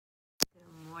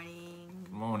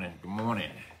morning. Good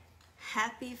morning.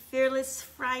 Happy Fearless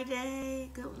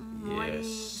Friday. Good morning, Yes.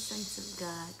 saints of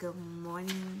God. Good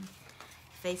morning,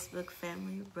 Facebook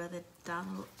family, Brother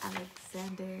Donald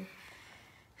Alexander.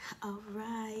 All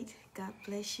right. God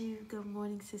bless you. Good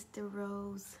morning, Sister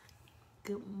Rose.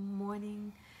 Good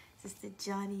morning, Sister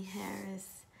Johnny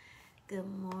Harris. Good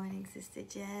morning, Sister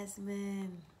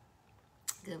Jasmine.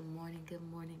 Good morning, good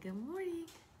morning, good morning.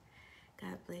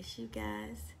 God bless you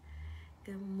guys.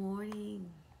 Good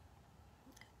morning,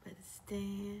 Brother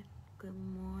Stan. Good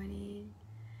morning.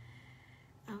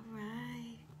 All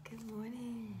right. Good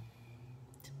morning,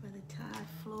 Brother Todd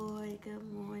Floyd. Good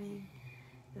morning.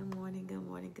 Good morning, good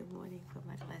morning, good morning. Put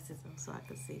my glasses on so I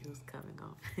can see who's coming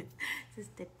on.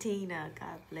 Sister Tina,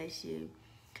 God bless you.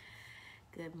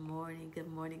 Good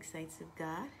morning, saints of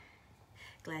God.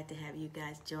 Glad to have you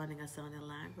guys joining us on the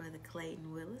line. Brother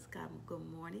Clayton Willis, God, good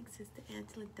morning. Sister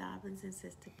Angela Dobbins and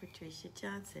Sister Patricia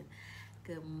Johnson.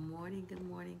 Good morning, good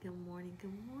morning, good morning,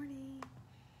 good morning.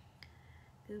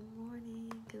 Good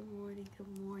morning, good morning,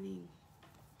 good morning.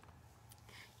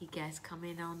 You guys come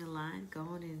in on the line, go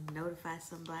on and notify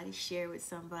somebody, share with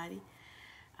somebody.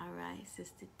 All right,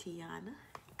 Sister Tiana,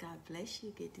 God bless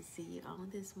you. Good to see you on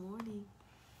this morning.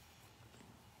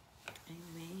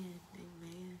 Amen,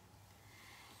 amen.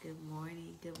 Good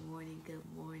morning, good morning, good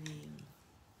morning.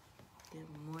 Good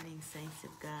morning, saints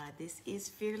of God. This is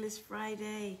Fearless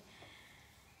Friday.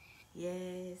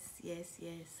 Yes, yes,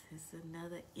 yes. It's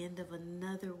another end of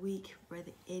another week.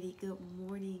 Brother Eddie, good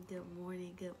morning, good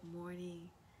morning, good morning.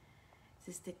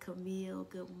 Sister Camille,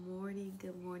 good morning,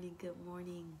 good morning, good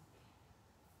morning.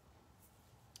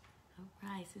 All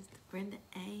right, Sister Brenda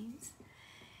Ames,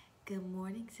 good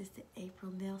morning. Sister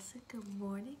April Nelson, good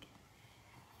morning.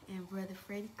 And Brother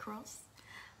Freddie Cross.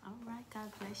 All right, God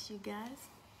bless you guys.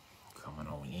 Coming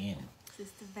on in.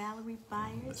 Sister Valerie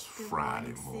Byers, It's good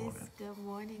Friday morning, sis. morning. Good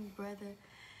morning, Brother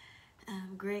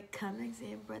Greg Cummings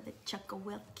and Brother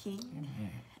Chucklewealth King. Amen.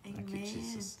 Amen. Thank you,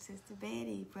 Jesus. Sister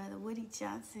Betty, Brother Woody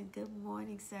Johnson, good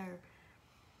morning, sir.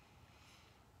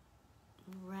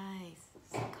 All right.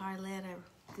 Sister Carletta,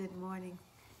 good morning.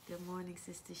 Good morning,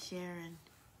 Sister Sharon.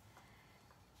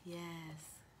 Yes.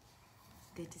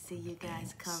 Good to see you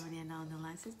guys coming in on the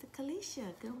line. Sister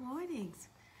Kalisha, good morning.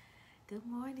 Good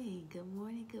morning, good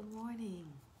morning, good morning.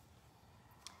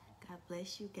 God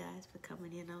bless you guys for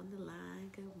coming in on the line.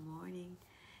 Good morning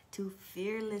to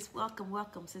Fearless.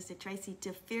 Welcome, Sister Tracy,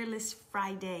 to Fearless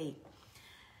Friday.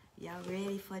 Y'all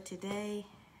ready for today?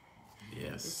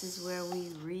 Yes. This is where we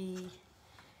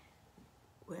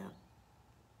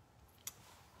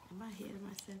am I ahead of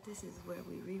myself? This is where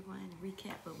we rewind and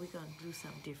recap, but we're going to do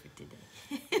something different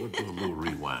today. We'll do a little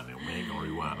rewinding. We ain't going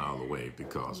to rewind all the way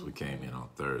because we came in on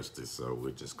Thursday, so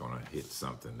we're just going to hit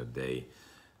something today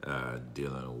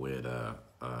dealing with,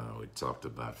 we talked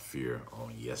about fear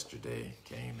on yesterday,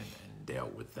 came and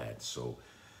dealt with that. So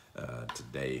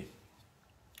today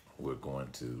we're going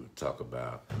to talk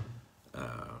about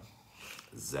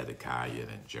Zedekiah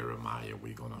and Jeremiah.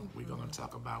 We're gonna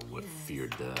talk about what fear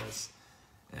does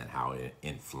and how it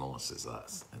influences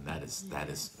us, and that is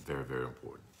very, very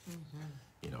important.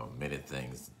 You know, many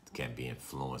things can be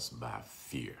influenced by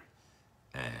fear,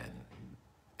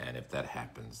 and if that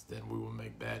happens, then we will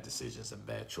make bad decisions and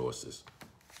bad choices.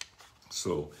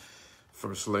 So,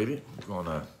 First Lady, we're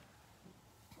gonna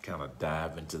kind of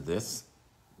dive into this,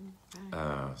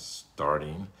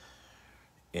 starting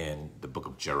in the book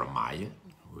of Jeremiah.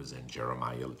 We was in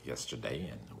Jeremiah yesterday,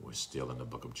 and we're still in the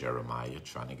book of Jeremiah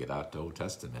trying to get out the Old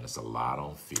Testament. It's a lot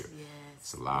on fear. Yes,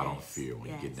 It's a lot on fear. When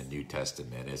you get in the New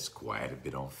Testament, it's quite a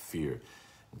bit on fear.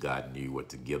 God knew what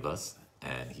to give us,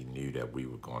 and he knew that we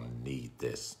were going to need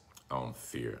this on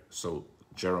fear. So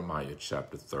Jeremiah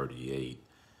chapter 38,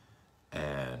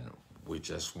 and we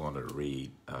just want to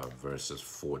read verses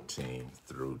 14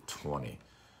 through 20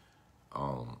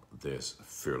 on this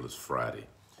Fearless Friday.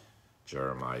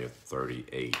 Jeremiah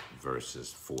 38,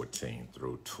 verses 14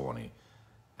 through 20.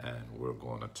 And we're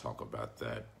going to talk about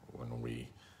that when we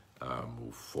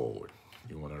move forward.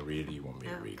 You want to read it? You want me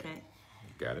to read it? Okay.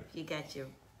 You got it? You got your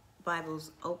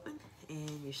Bibles open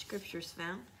and your scriptures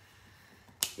found.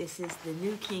 This is the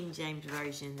New King James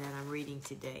Version that I'm reading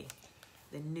today.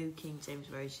 The New King James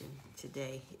Version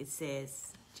today. It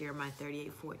says, Jeremiah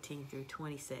 38, 14 through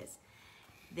 20 says,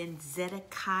 Then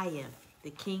Zedekiah the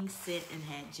king sent and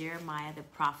had Jeremiah the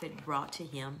prophet brought to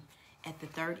him at the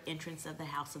third entrance of the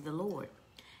house of the Lord.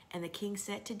 And the king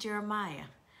said to Jeremiah,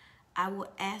 I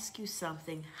will ask you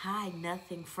something, hide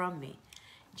nothing from me.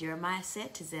 Jeremiah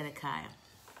said to Zedekiah,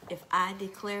 If I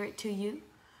declare it to you,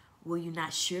 will you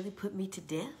not surely put me to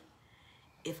death?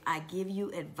 If I give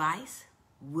you advice,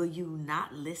 will you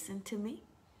not listen to me?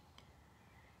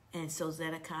 And so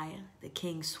Zedekiah, the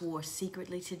king, swore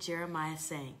secretly to Jeremiah,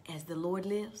 saying, as the Lord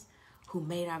lives, who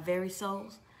made our very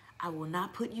souls, I will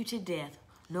not put you to death,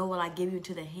 nor will I give you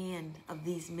into the hand of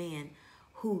these men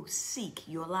who seek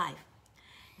your life.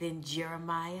 Then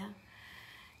Jeremiah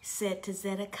said to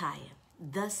Zedekiah,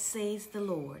 thus says the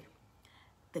Lord,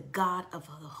 the God of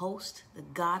the host, the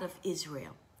God of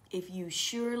Israel, if you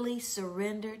surely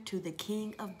surrender to the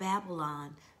king of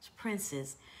Babylon's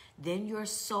princes, then your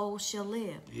soul shall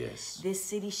live. Yes. This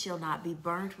city shall not be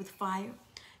burned with fire.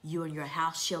 You and your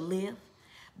house shall live.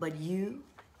 But you,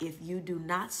 if you do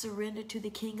not surrender to the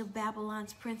king of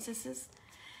Babylon's princesses,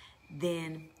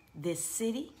 then this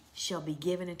city shall be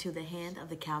given into the hand of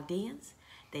the Chaldeans.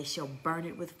 They shall burn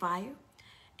it with fire,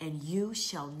 and you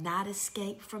shall not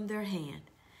escape from their hand.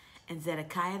 And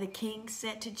Zedekiah the king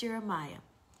said to Jeremiah,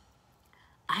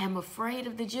 I am afraid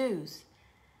of the Jews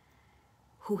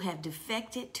who have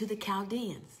defected to the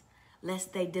Chaldeans,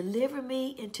 lest they deliver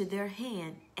me into their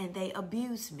hand and they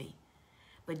abuse me.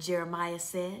 But Jeremiah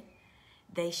said,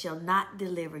 they shall not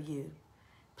deliver you.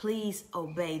 Please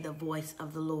obey the voice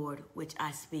of the Lord, which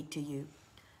I speak to you.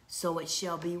 So it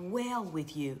shall be well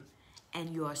with you,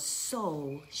 and your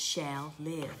soul shall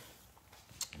live.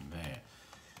 Amen.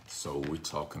 So we're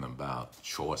talking about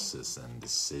choices and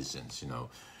decisions. You know,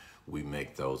 we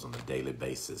make those on a daily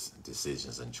basis,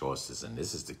 decisions and choices. And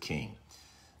this is the king.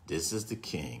 This is the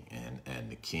king. And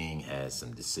the king has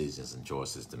some decisions and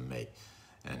choices to make.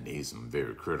 And these some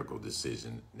very critical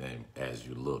decisions. And as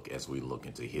we look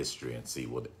into history and see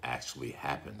what actually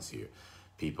happens here,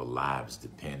 people's lives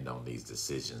depend on these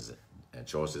decisions and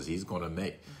choices he's going to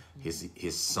make.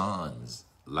 His sons'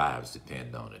 lives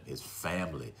depend on it. His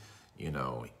family,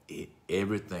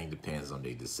 everything depends on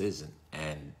their decision.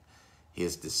 And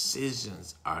his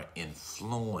decisions are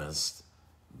influenced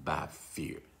by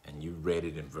fear. And you read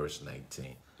it in verse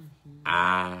 19.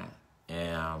 I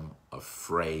am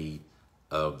afraid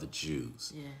of the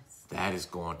Jews. Yes. That is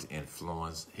going to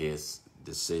influence his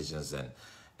decisions. And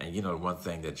one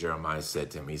thing that Jeremiah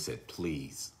said to him, he said,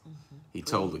 please. He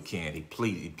told the king, he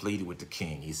pleaded with the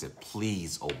king. He said,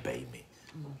 please obey me.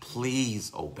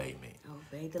 Please obey me.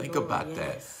 Obey the Think Lord, about yes.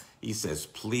 that. He says,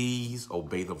 please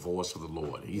obey the voice of the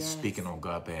Lord. He's speaking on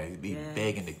God's behalf. He's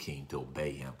begging the king to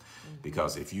obey him.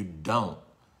 Because if you don't,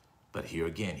 but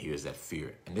here's that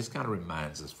fear. And this kind of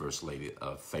reminds us, First Lady,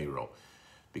 of Pharaoh.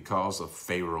 Because of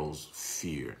Pharaoh's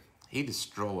fear, he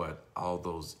destroyed all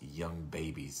those young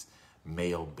babies,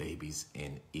 male babies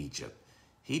in Egypt.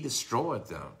 He destroyed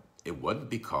them. It wasn't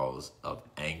because of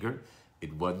anger.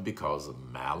 It wasn't because of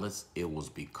malice. It was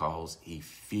because he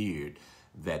feared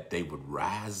that they would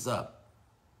rise up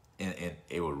and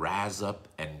it would rise up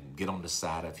and get on the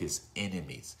side of his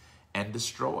enemies and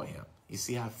destroy him. You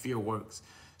see how fear works?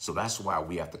 So that's why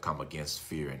we have to come against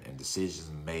fear, and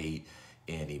decisions made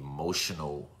in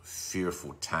emotional,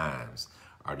 fearful times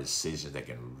are decisions that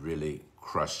can really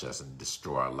crush us and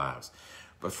destroy our lives.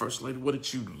 But First Lady, what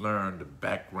did you learn, the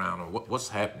background, or what's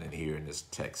happening here in this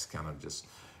text? Kind of just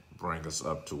bring us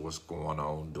up to what's going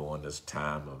on during this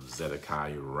time of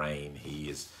Zedekiah reign. He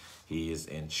is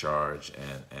in charge,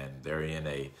 and they're in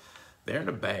a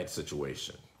bad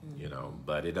situation,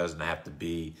 but it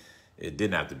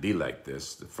didn't have to be like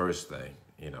this. The first thing,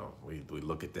 we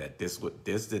look at that. This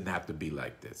didn't have to be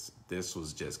like this. This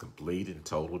was just complete and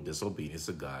total disobedience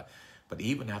to God. But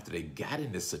even after they got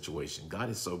in this situation, God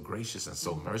is so gracious and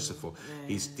so merciful.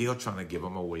 He's still trying to give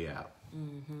them a way out.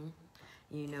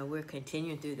 We're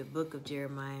continuing through the book of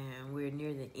Jeremiah, and we're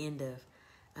near the end of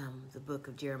the book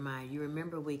of Jeremiah. You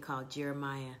remember we called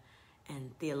Jeremiah,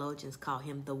 and theologians call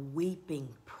him the weeping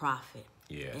prophet.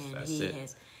 Yes, and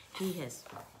that's he has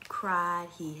cried,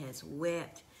 he has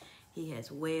wept, he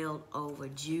has wailed over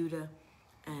Judah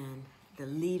and the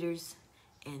leaders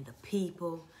and the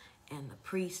people and the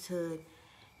priesthood.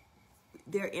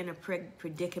 They're in a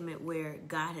predicament where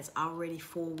God has already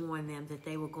forewarned them that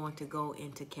they were going to go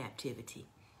into captivity.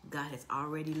 God has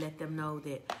already let them know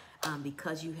that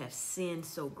because you have sinned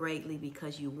so greatly,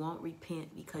 because you won't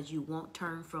repent, because you won't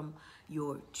turn from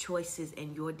your choices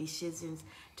and your decisions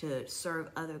to serve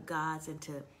other gods and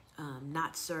to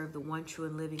not serve the one true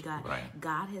and living God. Right.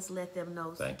 God has let them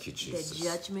know Thank you, Jesus. that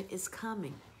judgment is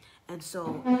coming. And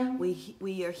so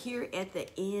we are here at the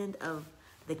end of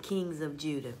the kings of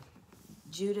Judah.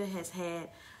 Judah has had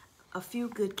a few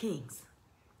good kings,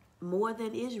 more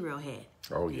than Israel had.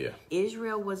 Oh, yeah.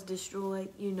 Israel was destroyed,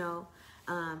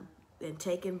 and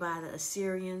taken by the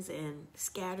Assyrians and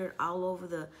scattered all over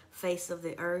the face of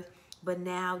the earth. But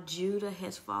now Judah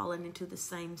has fallen into the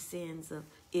same sins of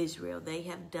Israel. They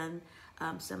have done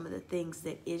some of the things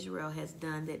that Israel has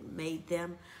done that made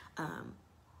them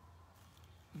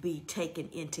be taken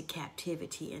into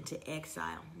captivity, into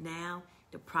exile. Now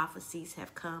the prophecies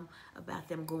have come about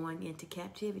them going into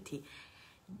captivity.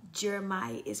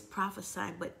 Jeremiah is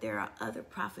prophesying, but there are other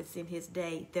prophets in his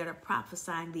day that are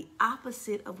prophesying the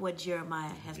opposite of what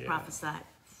Jeremiah has prophesied.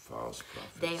 False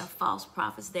prophets. They are false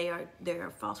prophets. There are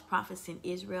false prophets in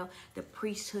Israel. The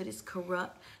priesthood is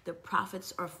corrupt. The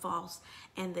prophets are false.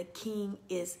 And the king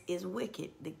is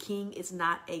wicked. The king is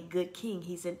not a good king.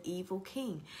 He's an evil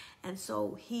king. And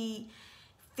so he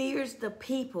fears the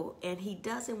people, and he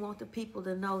doesn't want the people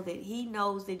to know that he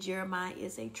knows that Jeremiah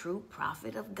is a true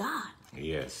prophet of God.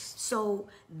 Yes. So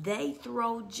they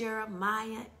throw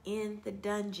Jeremiah in the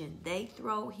dungeon. They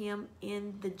throw him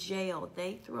in the jail.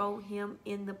 They throw him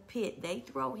in the pit. They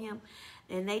throw him,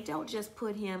 and they don't just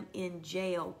put him in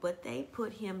jail, but they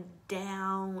put him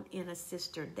down in a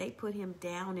cistern. They put him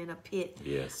down in a pit.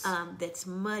 Yes. That's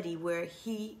muddy, where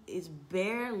he is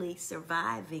barely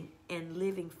surviving and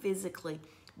living physically.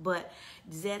 But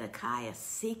Zedekiah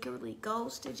secretly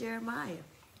goes to Jeremiah.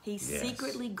 He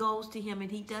secretly goes to him, and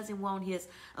he doesn't want his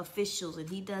officials, and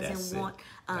he doesn't want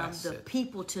the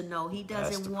people to know. He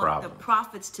doesn't want the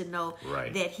prophets to know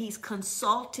that he's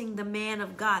consulting the man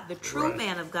of God, the true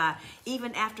man of God,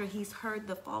 even after he's heard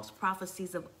the false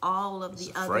prophecies of all of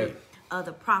the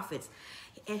other prophets.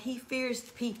 And he fears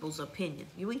people's opinion.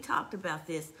 We talked about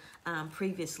this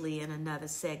previously in another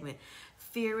segment.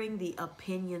 Fearing the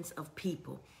opinions of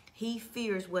people. He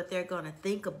fears what they're going to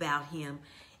think about him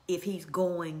if he's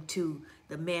going to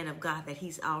the man of God that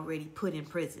he's already put in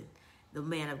prison, the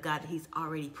man of God that he's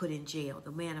already put in jail,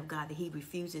 the man of God that he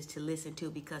refuses to listen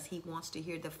to because he wants to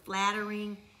hear the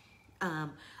flattering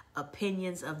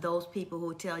opinions of those people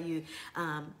who tell you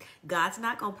God's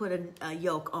not going to put a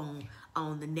yoke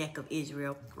on the neck of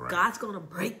Israel. God's going to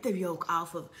break the yoke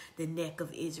off of the neck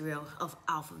of Israel,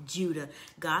 off of Judah.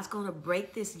 God's going to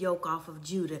break this yoke off of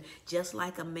Judah. Just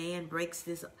like a man breaks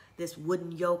this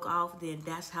wooden yoke off, then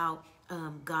that's how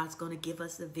God's going to give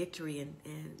us the victory. And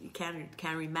it kind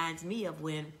of reminds me of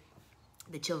when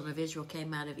the children of Israel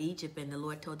came out of Egypt and the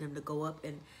Lord told them to go up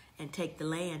and take the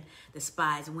land. The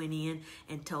spies went in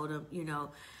and told them,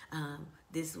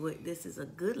 this is a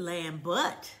good land,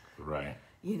 but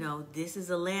this is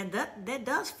a land that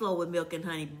does flow with milk and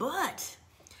honey, but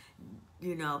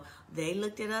they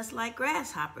looked at us like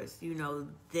grasshoppers.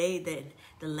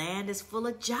 The land is full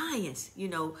of giants.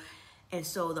 And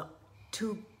so the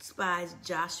two spies,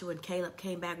 Joshua and Caleb,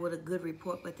 came back with a good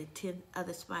report, but the 10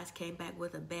 other spies came back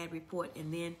with a bad report.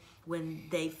 And then when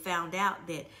they found out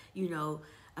that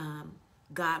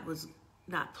God was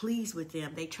not pleased with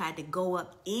them, they tried to go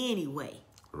up anyway.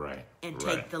 And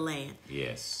take the land.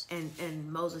 Yes.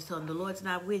 And Moses told them, the Lord's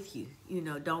not with you.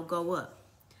 Don't go up.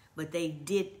 But they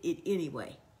did it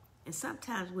anyway. And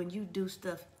sometimes when you do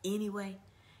stuff anyway,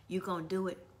 you're going to do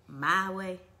it my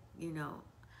way.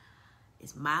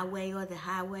 It's my way or the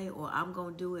highway, or I'm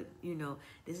going to do it.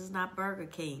 This is not Burger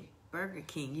King. Burger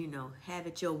King, have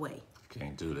it your way.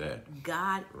 Can't do that.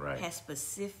 God has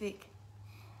specific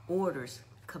orders,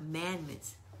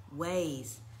 commandments,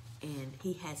 ways, and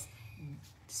he has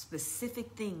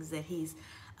specific things that he's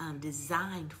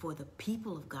designed for the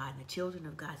people of God, the children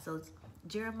of God. So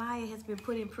Jeremiah has been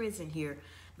put in prison here,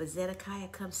 but Zedekiah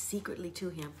comes secretly to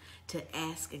him to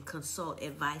ask and consult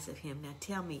advice of him. Now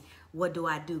tell me, what do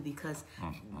I do? Because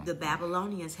the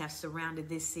Babylonians have surrounded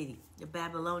this city. The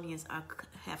Babylonians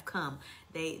have come.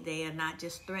 They are not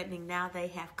just threatening, now they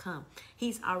have come.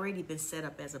 He's already been set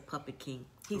up as a puppet king.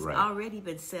 He's already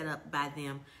been set up by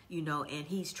them, and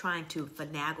he's trying to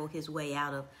finagle his way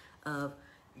out of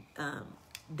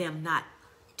them not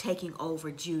taking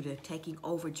over Judah, taking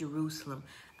over Jerusalem,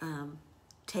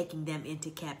 taking them into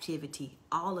captivity,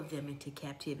 all of them into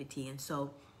captivity. And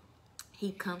so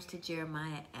he comes to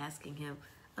Jeremiah asking him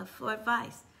for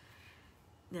advice.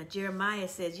 Now Jeremiah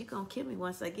says, you're going to kill me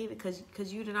once I give it,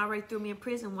 because you done already threw me in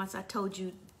prison once I told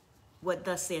you what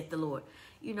thus saith the Lord.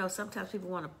 Sometimes people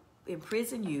want to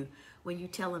imprison you when you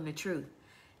tell them the truth.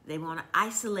 They want to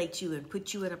isolate you and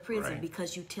put you in a prison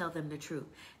because you tell them the truth.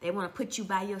 They want to put you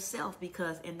by yourself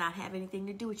and not have anything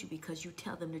to do with you because you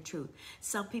tell them the truth.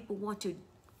 Some people want to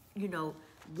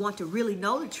really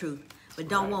know the truth, but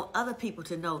don't want other people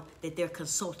to know that they're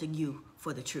consulting you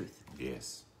for the truth.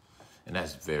 Yes. And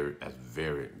that's very,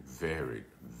 very,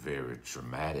 very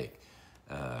traumatic,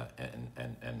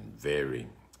 and very,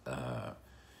 I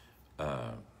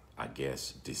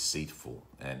guess, deceitful.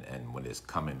 And when it's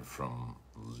coming from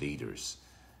leaders,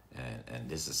 and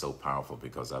this is so powerful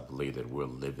because I believe that we're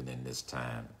living in this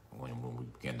time when we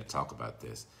begin to talk about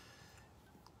this.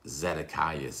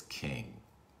 Zedekiah is king,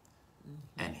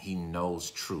 and he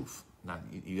knows truth. Now,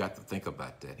 you have to think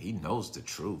about that. He knows the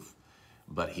truth,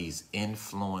 but he's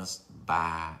influenced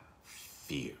by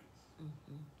fear.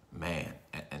 Man,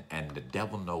 and the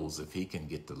devil knows if he can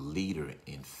get the leader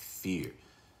in fear,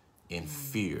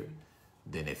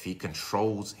 then if he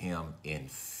controls him in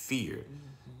fear,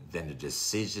 then the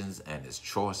decisions and his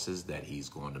choices that he's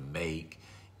going to make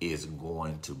is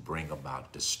going to bring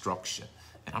about destruction.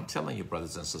 And I'm telling you,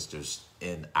 brothers and sisters,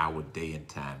 in our day and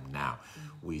time now,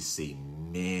 we see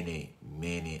many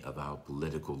of our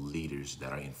political leaders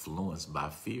that are influenced by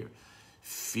fear.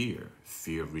 Fear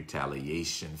of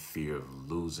retaliation, fear of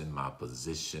losing my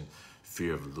position,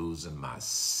 fear of losing my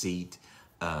seat,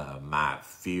 my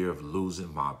fear of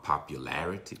losing my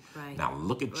popularity. Right. Now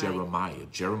look at Jeremiah.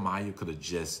 Jeremiah could have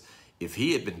just, if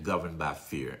he had been governed by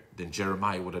fear, then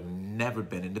Jeremiah would have never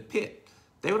been in the pit.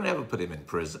 They would never put him in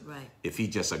prison if he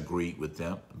just agreed with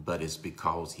them. But it's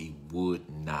because he would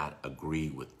not agree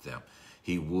with them.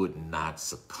 He would not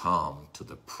succumb to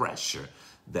the pressure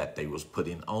that they was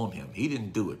putting on him. He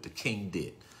didn't do it. The king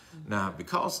did. Now,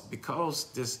 because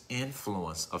this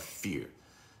influence of fear,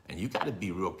 and you got to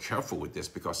be real careful with this,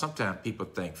 because sometimes people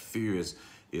think fear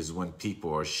is when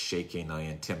people are shaking or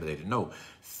intimidated. No,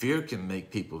 fear can make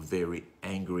people very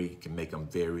angry, can make them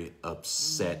very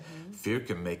upset. Fear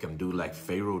can make them do like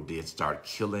Pharaoh did, start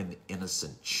killing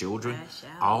innocent children.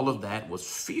 All of that was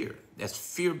fear. That's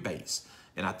fear-based.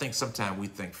 And I think sometimes we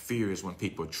think fear is when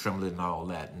people are trembling and all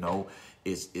that. No,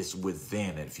 it's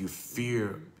within. And if you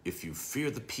fear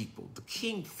the people, the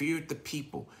king feared the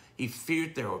people. He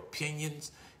feared their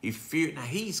opinions. Now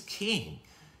he's king.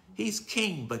 He's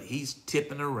king, but he's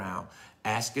tipping around,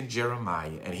 asking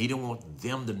Jeremiah, and he didn't want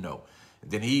them to know.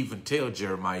 And then he even tell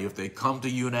Jeremiah, if they come to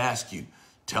you and ask you,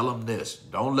 tell them this.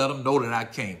 Don't let them know that I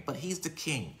came. But he's the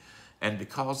king. And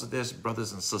because of this,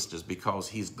 brothers and sisters, because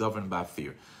he's governed by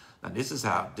fear. Now, this is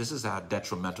how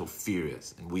detrimental fear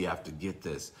is. And we have to get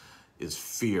this, is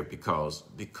fear, because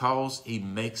he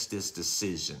makes this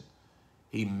decision.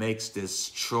 He makes this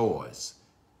choice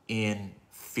in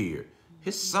fear.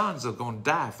 His sons are going to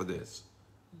die for this.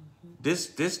 This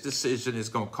decision is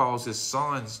going to cause his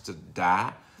sons to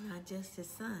die. Not just his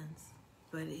sons,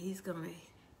 but he's going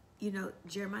to,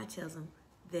 Jeremiah tells him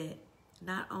that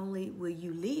not only will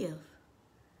you live,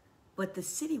 but the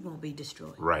city won't be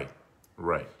destroyed.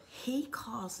 Right. He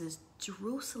causes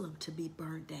Jerusalem to be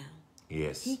burned down.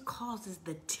 Yes. He causes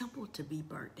the temple to be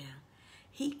burnt down.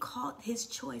 He called his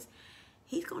choice.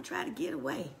 He's going to try to get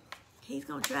away. He's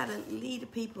going to try to lead the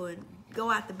people and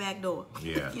go out the back door.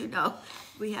 Yeah.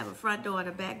 We have a front door and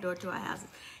a back door to our houses.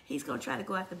 He's going to try to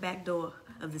go out the back door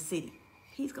of the city.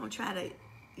 He's going to try to,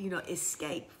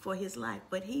 escape for his life.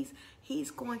 But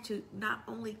he's going to not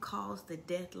only cause the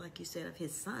death, like you said, of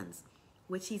his sons,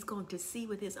 which he's going to see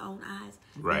with his own eyes.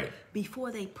 Right.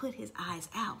 Before they put his eyes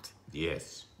out.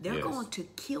 Yes. They're going to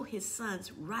kill his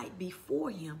sons right before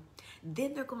him.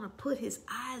 Then they're going to put his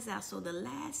eyes out. So the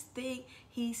last thing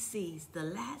he sees, the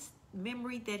last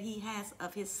memory that he has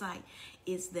of his sight,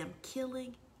 is them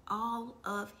killing all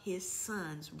of his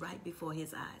sons right before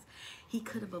his eyes. He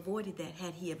could have avoided that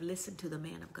had he have listened to the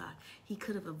man of God. He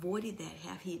could have avoided that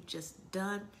had he just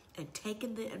done and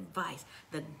taken the advice,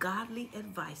 the godly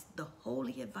advice, the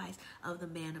holy advice of the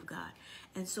man of God.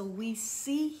 And so we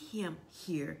see him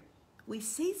here. We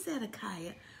see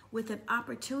Zedekiah with an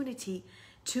opportunity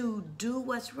to do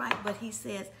what's right, but he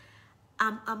says,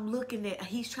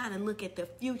 he's trying to look at the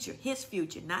future, his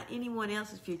future, not anyone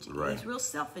else's future. Right. He's real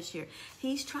selfish here.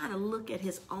 He's trying to look at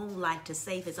his own life to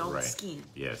save his own skin.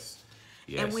 Yes.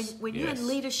 And when you're in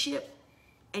leadership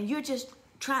and you're just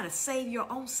trying to save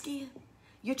your own skin,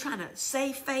 you're trying to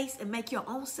save face and make your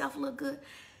own self look good.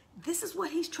 This is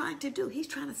what he's trying to do. He's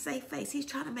trying to save face. He's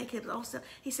trying to make his own self.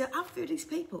 He said, I fear these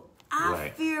people.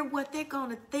 I fear what they're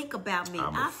going to think about me.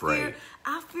 I'm afraid.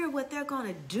 I fear what they're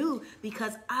going to do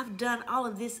because I've done all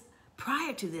of this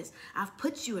prior to this. I've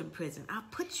put you in prison. I've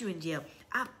put you in jail.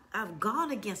 I've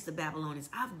gone against the Babylonians.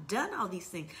 I've done all these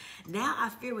things. Now I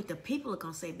fear what the people are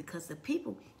going to say because the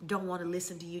people don't want to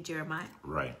listen to you, Jeremiah.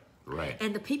 Right.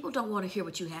 And the people don't want to hear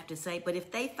what you have to say. But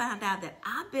if they find out that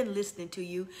I've been listening to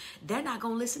you, they're not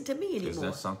going to listen to me anymore. Isn't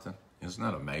that something? Isn't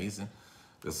that amazing?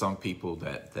 There's some people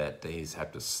that they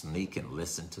have to sneak and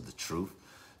listen to the truth.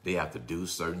 They have to do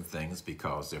certain things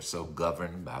because they're so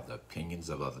governed by the opinions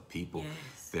of other people.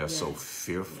 They're so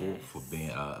fearful for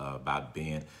being about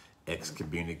being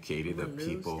excommunicated, of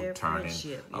people turning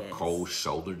a cold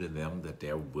shoulder to them, that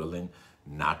they're willing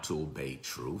not to obey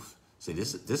truth. See,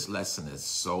 this lesson is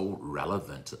so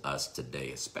relevant to us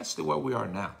today, especially where we are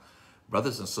now.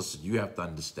 Brothers and sisters, you have to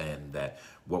understand that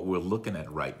what we're looking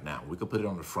at right now, we could put it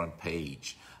on the front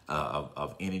page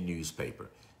of any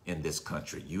newspaper. in this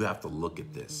country. You have to look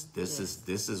at this. This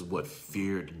is what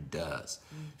fear does.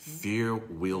 Fear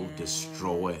will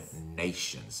destroy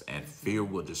nations, and fear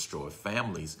will destroy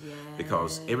families,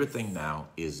 because everything now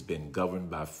is been governed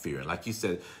by fear. And like you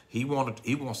said, he wants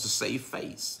to save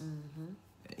face.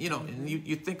 You know, and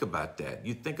you think about that.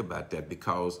 You think about that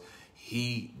because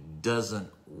he doesn't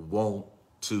want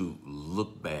to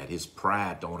look bad. His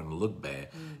pride don't want him to look bad.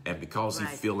 And because he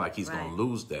feel like he's going to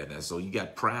lose that. And so you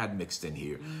got pride mixed in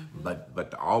here.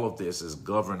 But all of this is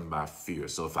governed by fear.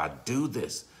 So if I do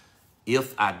this,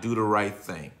 if I do the right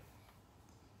thing,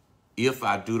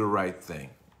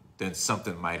 then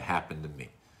something might happen to me.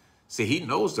 See, he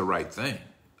knows the right thing.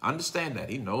 Understand that.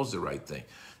 He knows the right thing.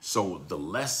 So the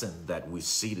lesson that we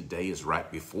see today is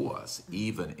right before us,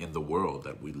 even in the world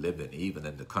that we live in, even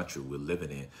in the country we're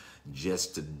living in,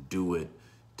 just to do it,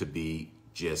 to be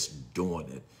just doing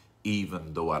it.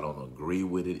 Even though I don't agree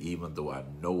with it, even though I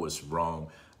know it's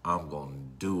wrong, I'm going to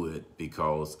do it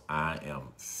because I am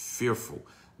fearful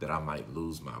that I might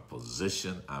lose my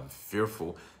position. I'm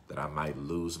fearful that I might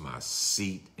lose my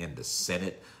seat in the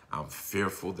Senate. I'm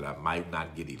fearful that I might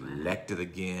not get elected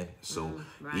again. So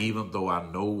even though I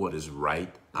know what is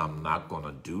right, I'm not going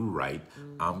to do right.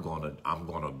 I'm going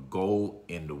to go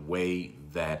in the way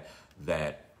that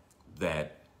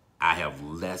I have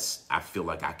less. I feel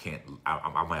like I'm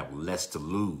going to have less to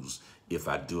lose if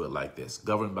I do it like this.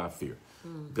 Governed by fear.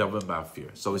 Governed by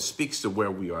fear. So it speaks to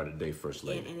where we are today, First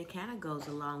Lady. And it kind of goes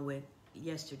along with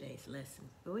yesterday's lesson.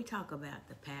 But we talk about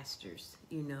the pastors,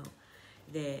 you know,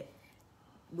 that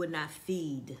would not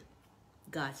feed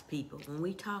God's people. When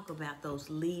we talk about those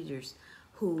leaders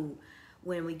who,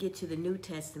 when we get to the New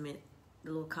Testament,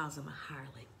 the Lord calls them a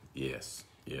hireling. Yes.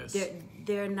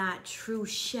 They're not true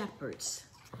shepherds.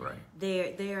 Right.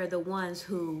 They're the ones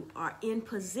who are in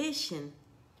position,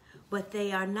 but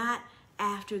they are not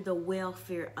after the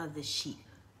welfare of the sheep.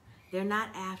 They're not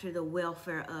after the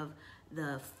welfare of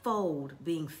the fold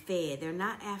being fed. They're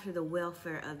not after the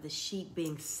welfare of the sheep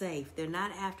being safe. They're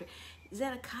not after...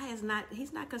 Zedekiah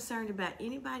he's not concerned about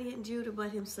anybody in Judah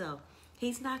but himself.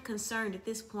 He's not concerned at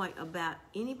this point about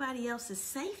anybody else's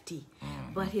safety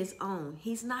but his own.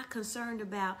 He's not concerned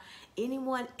about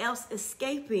anyone else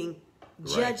escaping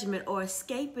judgment or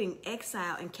escaping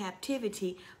exile and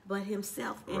captivity but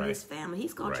himself and his family.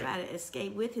 He's going to try to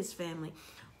escape with his family.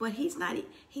 But he's not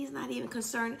even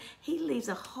concerned. He leaves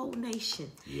a whole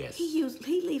nation. Yes.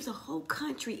 He leaves a whole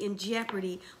country in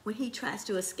jeopardy when he tries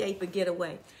to escape and get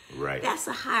away. Right. That's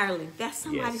a hireling. That's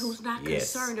somebody who's not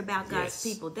concerned about God's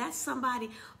people. That's somebody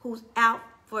who's out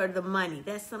for the money.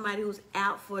 That's somebody who's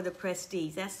out for the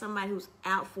prestige. That's somebody who's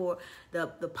out for the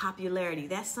popularity.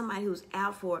 That's somebody who's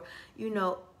out for,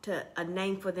 to a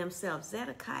name for themselves.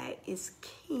 Zedekiah is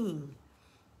king,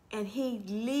 and he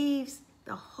leaves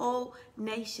the whole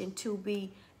nation to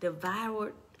be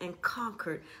devoured and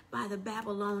conquered by the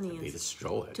Babylonians. To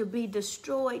be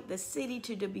destroyed. The city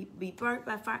to be burnt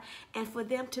by fire, and for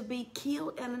them to be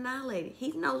killed and annihilated.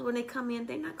 He knows when they come in,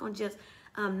 they're not going to just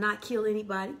not kill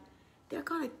anybody. They're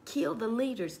going to kill the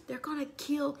leaders. They're going to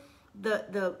kill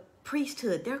the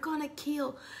priesthood. They're going to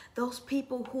kill those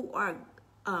people who are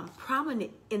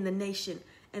prominent in the nation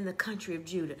and the country of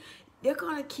Judah. They're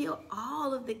going to kill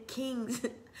all of the kings,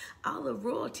 all the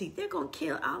royalty. They're going to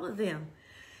kill all of them.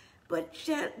 But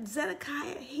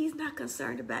Zedekiah, he's not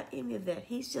concerned about any of that.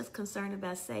 He's just concerned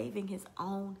about saving his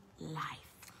own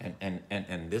life.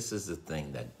 And this is the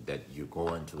thing that you're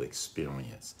going to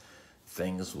experience.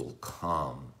 Things will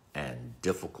come and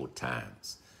difficult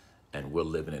times. And we're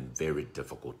living in very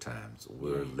difficult times.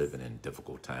 We're living in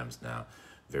difficult times now,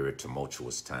 very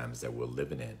tumultuous times that we're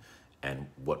living in. And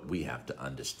what we have to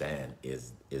understand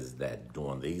is that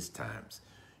during these times,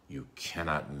 you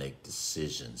cannot make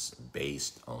decisions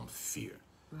based on fear.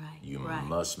 Right. You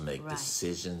must make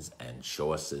decisions and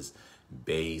choices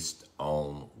based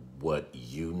on what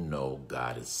you know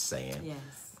God is saying.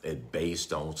 Yes.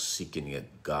 Based on seeking it,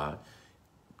 God.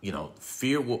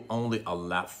 Fear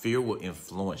will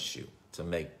influence you to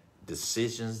make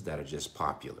decisions that are just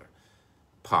popular.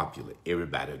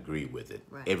 Everybody agree with it.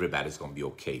 Right. Everybody's going to be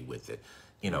okay with it.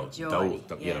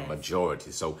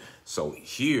 Majority. So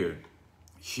here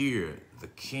the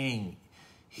king,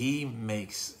 he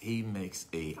makes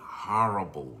a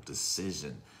horrible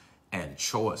decision and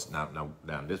choice. Now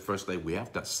this First Lady, we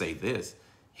have to say this.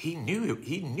 He knew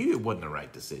it wasn't the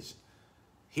right decision.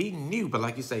 He knew, but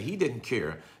like you say, he didn't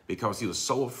care because he was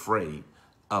so afraid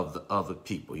of the other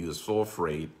people. He was so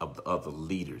afraid of the other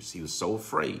leaders. He was so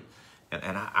afraid.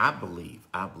 And I believe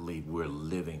we're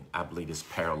living, I believe this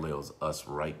parallels us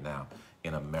right now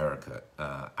in America.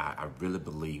 I really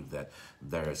believe that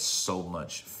there is so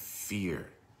much fear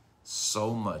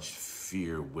So much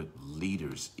fear with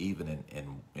leaders, even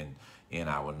in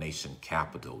our nation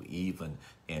capital, even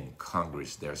in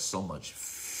Congress. There's so much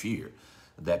fear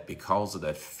that because of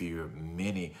that fear,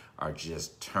 many are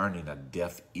just turning a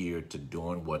deaf ear to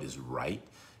doing what is right,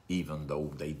 even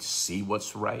though they see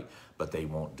what's right, but they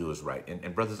won't do what's right.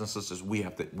 And brothers and sisters, we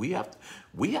have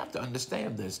to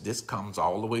understand this. This comes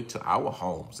all the way to our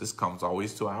homes. This comes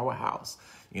always to our house.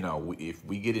 You know, if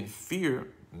we get in fear,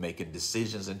 making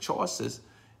decisions and choices,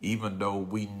 even though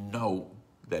we know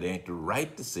that it ain't the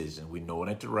right decision, we know it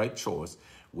ain't the right choice,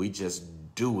 we just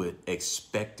do it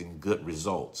expecting good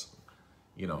results.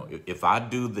 You know, if I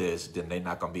do this, then they're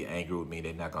not going to be angry with me.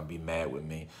 They're not going to be mad with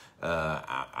me.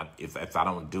 If I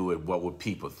don't do it, what would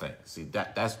people think? See,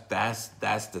 that's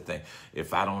the thing.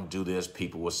 If I don't do this,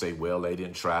 people will say, well, they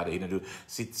didn't try. They didn't do it.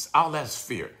 See, all that's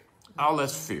fear. All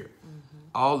that's fear.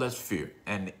 All that's fear.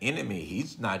 And the enemy,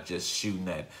 he's not just shooting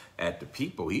at the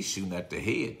people. He's shooting at the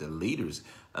head, the leaders.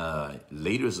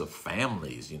 Leaders of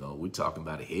families. You know, we're talking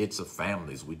about heads of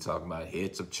families. We're talking about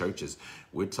heads of churches.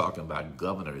 We're talking about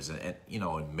governors and you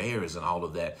know, and mayors and all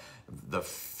of that. The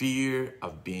fear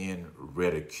of being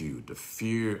ridiculed, the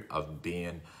fear of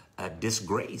being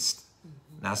disgraced.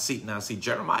 Now see,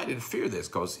 Jeremiah didn't fear this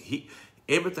because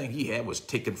everything he had was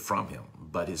taken from him,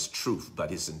 but his truth, but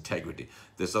his integrity.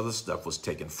 This other stuff was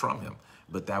taken from him,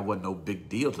 but that wasn't no big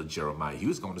deal to Jeremiah. He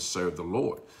was going to serve the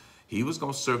Lord. He was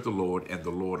going to serve the Lord, and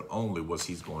the Lord only was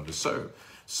he's going to serve.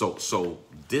 So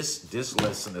this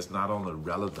lesson is not only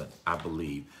relevant, I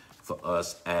believe, for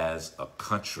us as a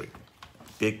country,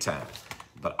 big time,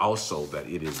 but also that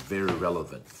it is very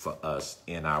relevant for us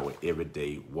in our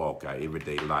everyday walk, our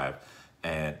everyday life,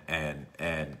 and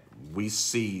we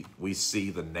see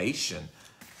the nation.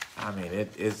 I mean,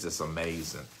 it's just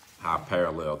amazing how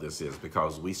parallel this is,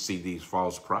 because we see these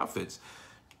false prophets.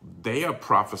 They are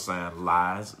prophesying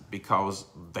lies because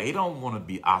they don't want to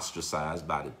be ostracized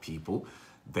by the people.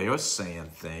 They are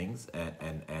saying things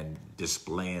and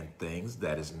displaying things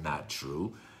that is not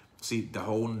true. See, the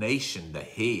whole nation, the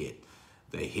head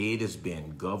is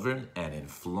being governed and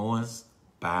influenced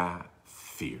by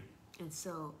fear. And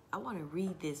so I want to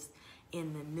read this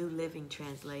in the New Living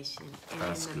Translation and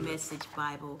That's in the good. Message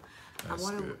Bible. That's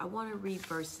good. I want to read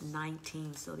verse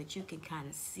 19 so that you can kind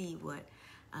of see what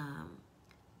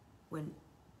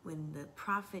when the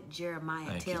prophet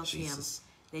Jeremiah tells him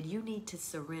that you need to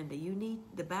surrender. You need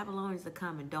the Babylonians to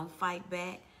come and don't fight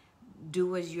back.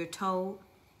 Do as you're told.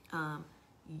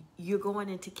 You're going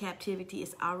into captivity.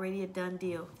 It's already a done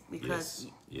deal because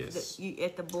Yes. you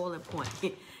at the boiling point.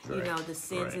 You know, the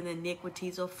sins and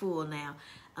iniquities are full now.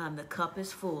 The cup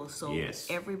is full. So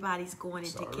everybody's going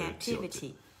into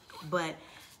captivity. But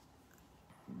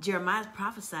Jeremiah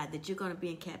prophesied that you're going to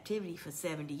be in captivity for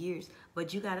 70 years.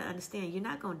 But you got to understand, you're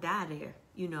not going to die there.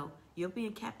 You know, you'll be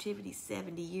in captivity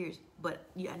 70 years. But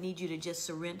I need you to just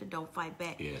surrender. Don't fight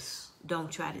back. Yes. Don't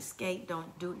try to escape.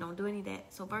 Don't do any of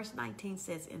that. So verse 19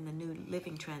 says in the New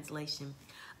Living Translation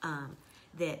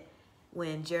that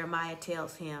when Jeremiah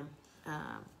tells him,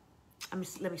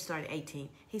 let me start at 18.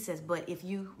 He says, but if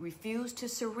you refuse to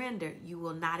surrender, you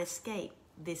will not escape.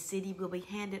 This city will be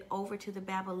handed over to the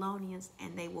Babylonians,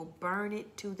 and they will burn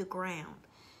it to the ground.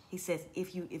 He says,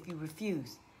 if you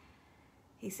refuse,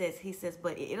 he says,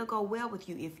 but it'll go well with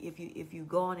you if you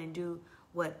go on and do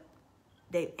what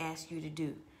they asked you to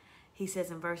do. He says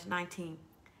in verse 19,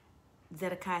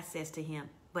 Zedekiah says to him,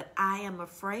 but I am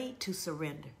afraid to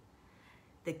surrender.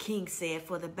 The king said,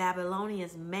 for the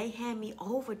Babylonians may hand me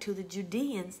over to the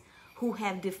Judeans who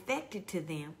have defected to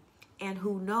them, and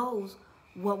who knows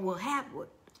what will happen.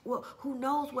 Well, who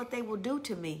knows what they will do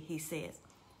to me, he says.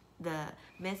 The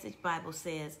Message Bible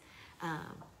says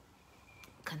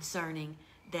concerning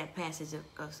that passage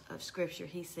of scripture,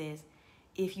 he says,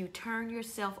 if you turn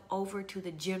yourself over to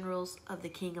the generals of the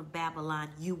king of Babylon,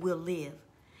 you will live.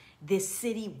 This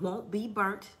city won't be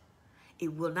burnt.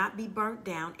 It will not be burnt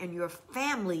down, and your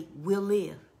family will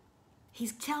live.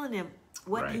 He's telling him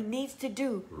what he needs to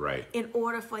do in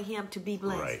order for him to be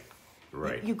blessed.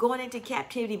 Right. You're going into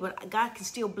captivity, but God can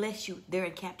still bless you there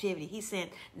in captivity. He said,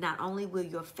 not only will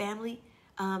your family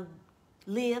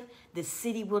live, the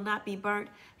city will not be burnt.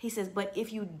 He says, but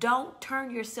if you don't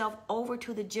turn yourself over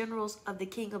to the generals of the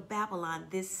king of Babylon,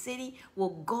 this city will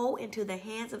go into the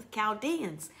hands of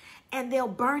Chaldeans, and they'll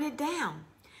burn it down.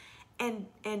 And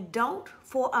don't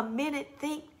for a minute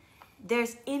think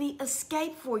there's any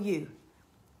escape for you.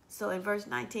 So in verse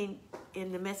 19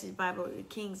 in the Message Bible,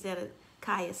 King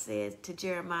Zedekiah says to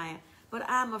Jeremiah, but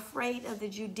I'm afraid of the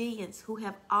Judeans who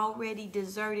have already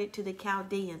deserted to the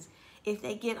Chaldeans. If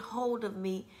they get hold of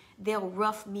me, they'll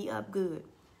rough me up good.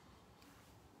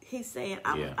 He's saying,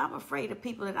 I'm afraid of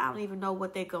people that I don't even know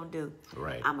what they're going to do.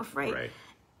 Right. I'm afraid. Right.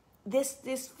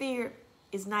 This fear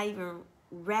is not even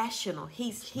rational.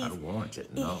 He's not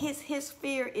warranted. No. His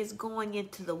fear is going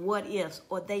into the what ifs,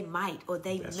 or they might, or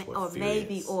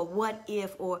maybe is. Or what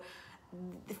if, or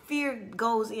the fear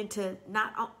goes into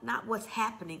not what's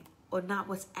happening, or not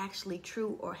what's actually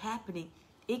true or happening.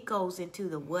 It goes into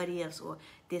the what ifs, or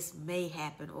this may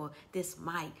happen, or this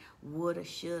might, woulda,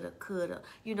 shoulda, coulda.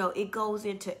 It goes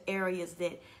into areas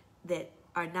that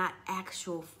are not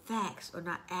actual facts, or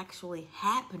not actually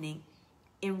happening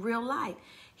in real life.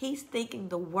 He's thinking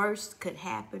the worst could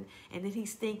happen, and then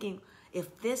he's thinking,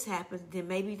 if this happens, then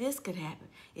maybe this could happen.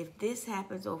 If this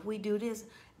happens, or if we do this,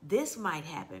 this might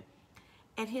happen.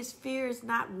 And his fear is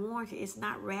not warranted. It's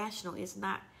not rational. It's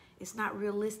not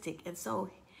realistic. And so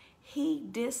he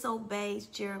disobeys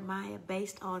Jeremiah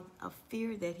based on a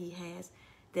fear that he has,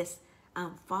 that's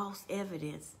false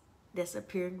evidence that's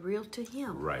appearing real to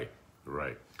him. Right.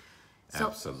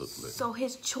 Absolutely. So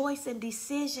his choice and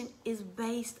decision is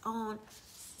based on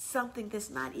something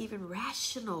that's not even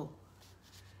rational.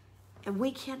 And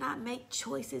we cannot make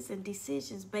choices and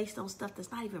decisions based on stuff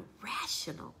that's not even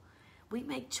rational. We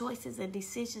make choices and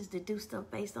decisions to do stuff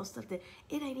based on stuff that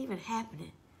it ain't even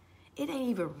happening. It ain't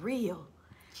even real.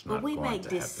 But we make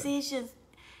decisions,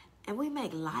 and we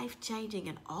make life-changing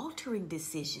and altering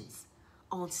decisions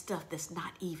on stuff that's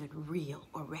not even real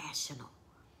or rational.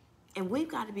 And we've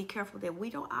got to be careful that we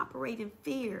don't operate in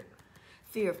fear.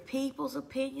 Fear of people's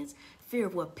opinions, fear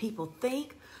of what people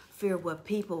think, fear of what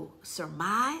people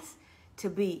surmise to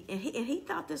be. And he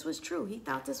thought this was true. He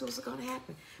thought this was going to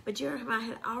happen. But Jeremiah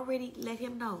had already let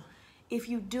him know, if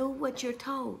you do what you're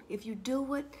told, if you do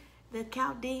what the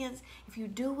Chaldeans, if you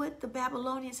do what the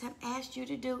Babylonians have asked you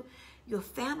to do, your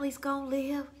family's going to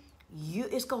live.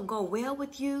 It's going to go well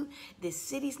with you. This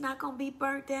city's not going to be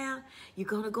burnt down. You're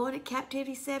going to go into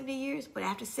captivity 70 years, but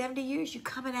after 70 years, you're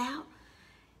coming out.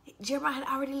 Jeremiah had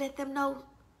already let them know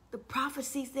the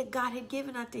prophecies that God had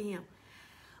given unto him.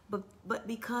 But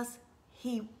because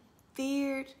he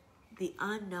feared the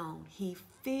unknown, he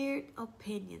feared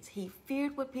opinions, he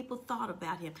feared what people thought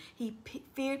about him, he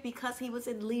feared because he was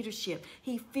in leadership,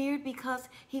 he feared because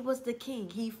he was the king,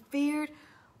 he feared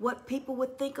what people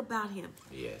would think about him.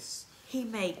 Yes. He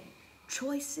made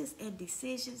choices and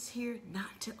decisions here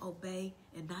not to obey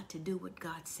and not to do what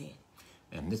God said.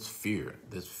 And this fear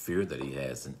that he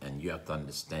has, and you have to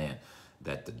understand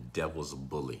that the devil's a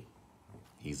bully.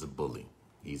 He's a bully.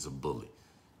 He's a bully.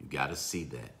 You got to see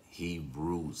that. He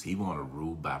rules. He want to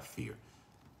rule by fear.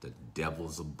 The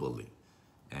devil's a bully.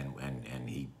 And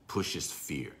he pushes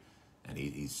fear. And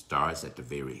he starts at the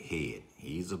very head.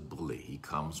 He's a bully. He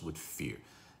comes with fear.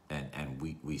 And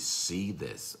we see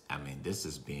this. I mean, this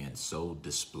is being so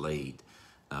displayed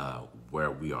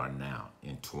where we are now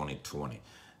in 2020.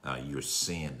 You're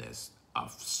seeing this.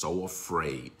 So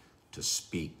afraid to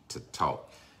speak, to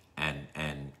talk. And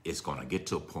it's going to get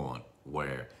to a point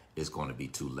where it's going to be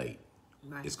too late.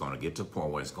 Right. It's going to get to a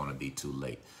point where it's going to be too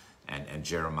late. And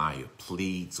Jeremiah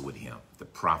pleads with him. The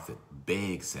prophet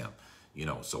begs him.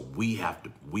 So we have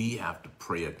to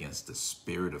pray against the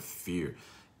spirit of fear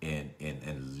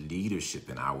in leadership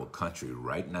in our country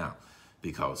right now,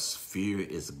 because fear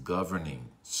is governing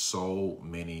so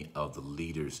many of the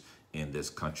leaders in this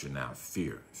country now.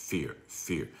 Fear,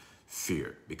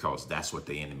 because that's what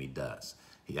the enemy does.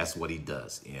 That's what he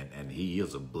does. And he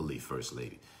is a bully, First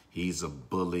Lady. He's a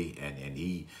bully, and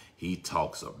he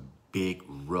talks a big,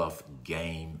 rough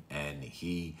game, and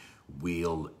he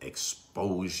will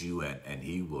expose you, and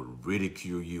he will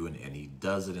ridicule you, and he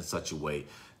does it in such a way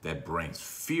that brings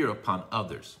fear upon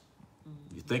others.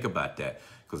 Mm-hmm. You think about that,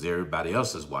 because everybody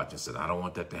else is watching, said, I don't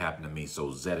want that to happen to me.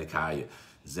 So Zedekiah,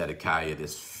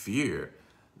 this fear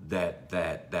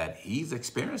that he's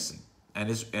experiencing,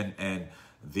 and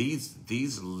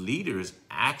these leaders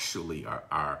actually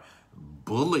are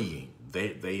bullying.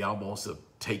 They almost have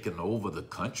taken over the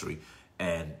country,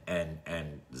 and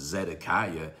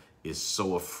Zedekiah is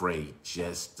so afraid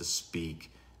just to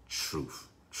speak truth.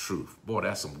 Boy,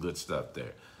 that's some good stuff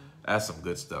there. That's some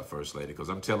good stuff, First Lady, because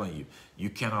I'm telling you, you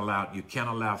can't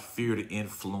allow fear to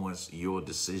influence your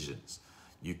decisions.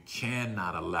 You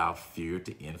cannot allow fear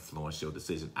to influence your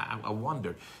decision. I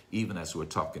wonder, even as we're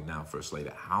talking now, First Lady,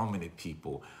 how many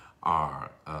people are,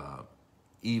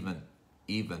 even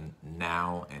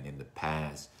now and in the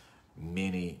past,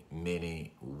 many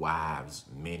wives,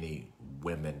 many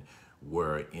women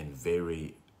were in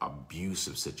very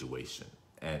abusive situation.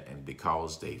 And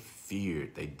because they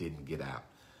feared, they didn't get out.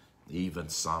 even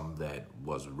some that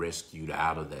was rescued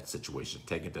out of that situation,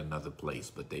 taken to another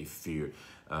place, but they fear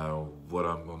what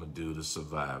I'm going to do to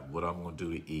survive, what I'm going to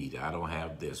do to eat. I don't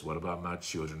have this. What about my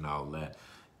children, all that?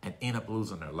 And end up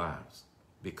losing their lives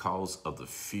because of the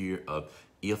fear of,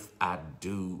 if I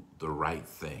do the right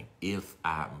thing, if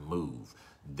I move,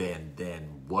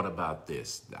 then what about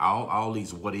this? All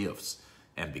these what ifs.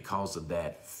 And because of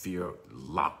that, fear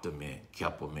locked them in,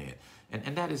 kept them in. And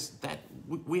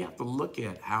we have to look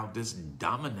at how this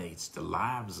dominates the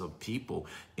lives of people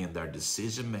in their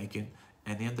decision making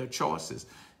and in their choices.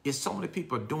 It's so many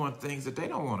people are doing things that they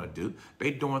don't want to do.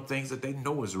 They're doing things that they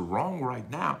know is wrong right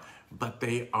now, but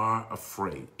they are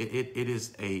afraid. It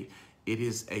is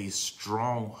a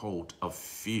stronghold of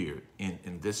fear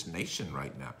in this nation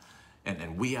right now.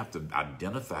 And we have to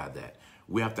identify that.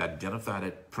 We have to identify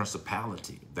that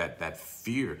principality, that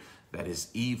fear that is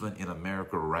even in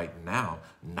America right now,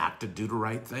 not to do the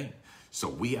right thing. So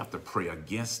we have to pray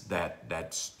against that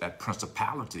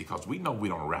principality, because we know we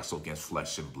don't wrestle against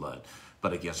flesh and blood,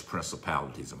 but against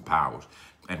principalities and powers.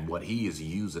 And what he is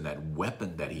using, that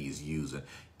weapon that he is using,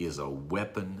 is a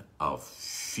weapon of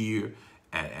fear,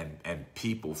 and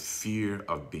people fear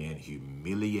of being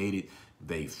humiliated.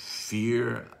 They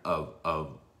fear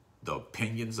of the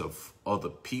opinions of other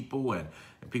people, and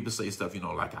people say stuff,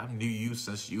 like, I knew you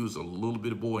since you was a little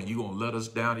bit boy, and you gonna let us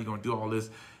down, you gonna do all this.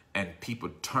 And people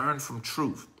turn from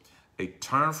truth. They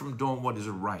turn from doing what is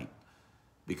right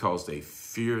because they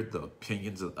fear the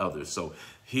opinions of others. So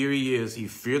here he is. He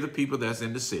feared the people that's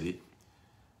in the city.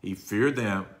 He feared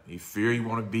them. He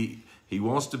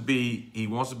wants to be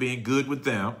in good with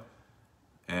them.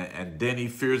 And then he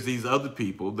fears these other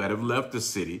people that have left the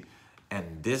city.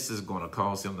 And this is going to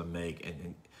cause him to make,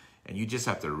 and you just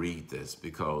have to read this,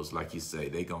 because like you say,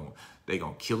 they gonna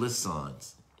kill his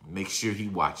sons, make sure he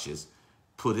watches,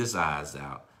 put his eyes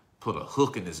out, put a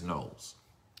hook in his nose,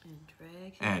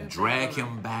 and drag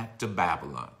him back to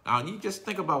Babylon. Now, you just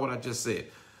think about what I just said.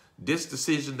 This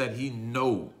decision that he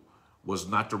know was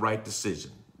not the right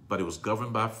decision, but it was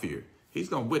governed by fear. He's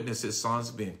going to witness his sons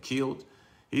being killed.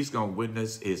 He's going to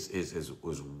witness his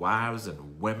wives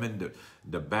and women.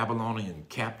 The Babylonian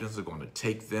captains are going to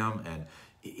take them, and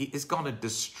it's going to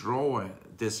destroy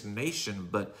this nation.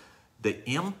 But the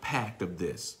impact of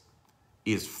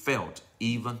is felt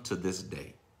even to this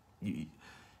day.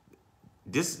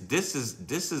 This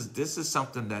is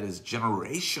something that is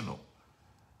generational,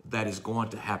 that is going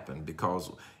to happen,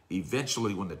 because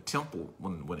eventually, when the temple,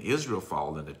 when Israel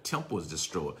falls and the temple is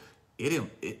destroyed,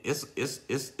 it's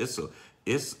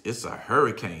a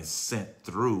hurricane sent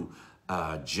through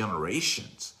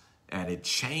generations, and it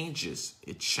changes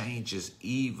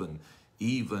even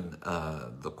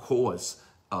the course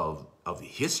of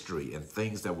history and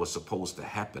things that were supposed to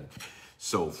happen.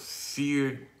 So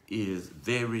fear is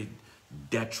very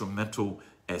detrimental,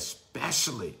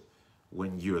 especially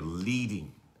when you're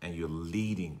leading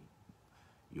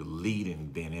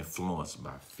being influenced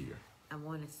by fear. I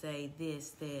want to say this,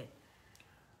 that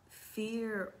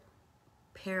fear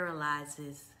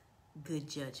paralyzes good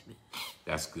judgment.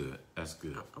 That's good. That's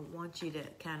good. I want you to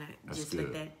kind of just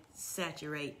let that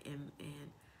saturate and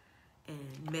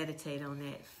meditate on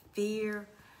that. Fear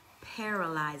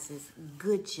paralyzes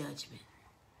good judgment.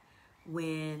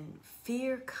 When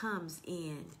fear comes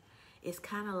in, it's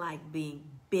kind of like being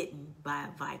bitten by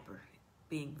a viper,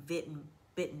 being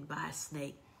bitten by a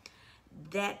snake.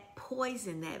 That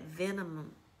poison, that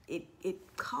venom,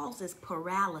 it causes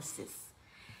paralysis.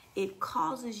 It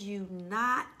causes you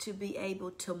not to be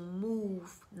able to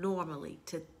move normally,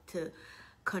 to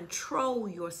control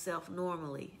yourself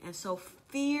normally. And so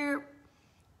fear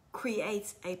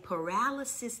creates a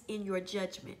paralysis in your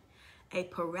judgment, a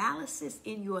paralysis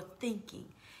in your thinking,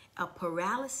 a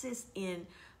paralysis in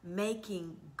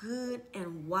making good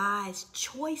and wise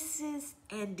choices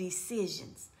and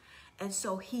decisions. And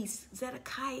so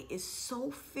Zedekiah is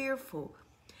so fearful.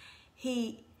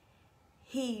 He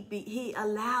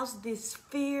allows this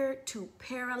fear to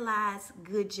paralyze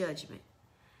good judgment.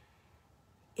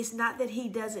 It's not that he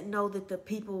doesn't know that the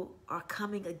people are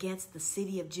coming against the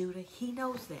city of Judah. He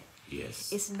knows that.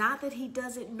 Yes. It's not that he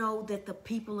doesn't know that the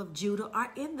people of Judah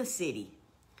are in the city.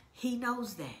 He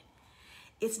knows that.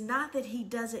 It's not that he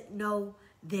doesn't know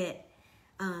that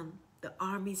the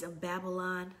armies of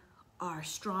Babylon are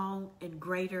strong and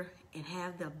greater and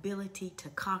have the ability to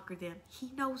conquer them.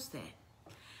 He knows that.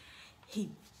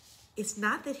 It's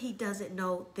not that he doesn't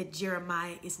know that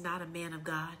Jeremiah is not a man of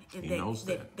God, and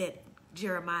that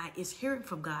Jeremiah is hearing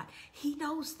from God. He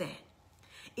knows that.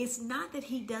 It's not that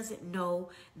he doesn't know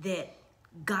that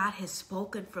God has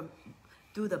spoken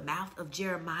through the mouth of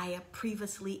Jeremiah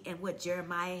previously, and what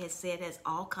Jeremiah has said has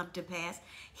all come to pass.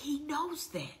 He knows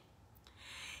that.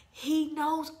 He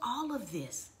knows all of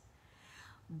this.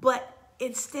 But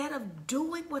instead of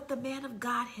doing what the man of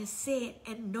God has said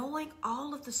and knowing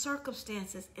all of the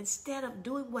circumstances, instead of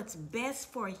doing what's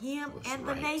best for him and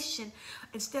the nation,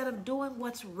 instead of doing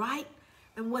what's right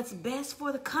and what's best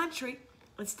for the country,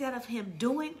 instead of him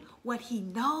doing what he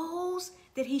knows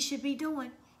that he should be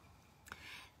doing,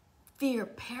 fear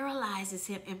paralyzes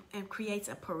him and creates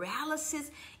a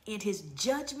paralysis in his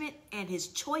judgment and his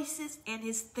choices and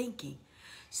his thinking.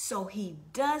 So he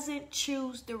doesn't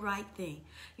choose the right thing.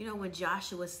 You know, when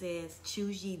Joshua says,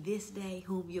 choose ye this day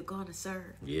whom you're going to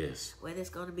serve. Yes. Whether it's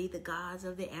going to be the gods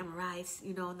of the Amorites,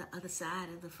 you know, on the other side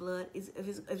of the flood. If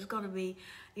it's going to be,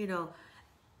 you know,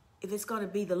 if it's going to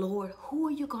be the Lord, who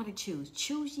are you going to choose?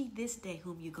 Choose ye this day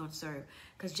whom you're going to serve.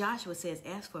 Because Joshua says,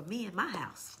 as for me and my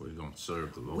house, we're going to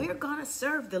serve the Lord. We're going to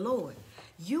serve the Lord.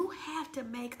 You have to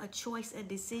make a choice and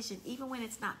decision, even when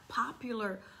it's not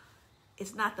popular.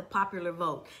 It's not the popular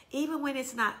vote. Even when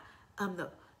it's not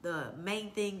the main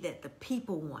thing that the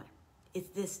people want. It's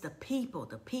this, the people.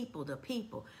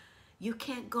 You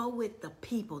can't go with the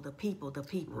people.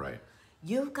 Right.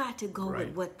 You've got to go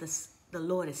with what the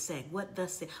Lord is saying. What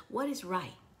is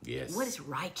right? Yes. What is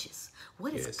righteous?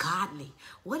 What is godly?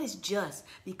 What is just?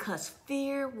 Because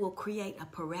fear will create a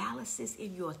paralysis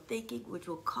in your thinking, which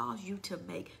will cause you to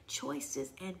make choices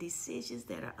and decisions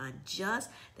that are unjust,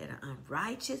 that are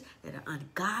unrighteous, that are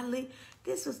ungodly.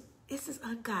 This is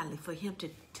ungodly for him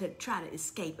to try to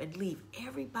escape and leave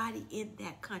everybody in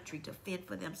that country to fend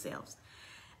for themselves.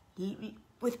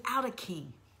 Without a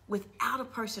king, without a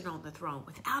person on the throne,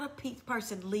 without a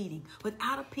person leading,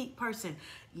 without a person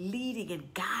leading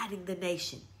and guiding the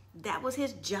nation. That was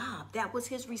his job. That was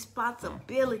his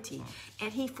responsibility.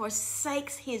 And he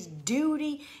forsakes his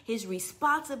duty, his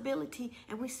responsibility.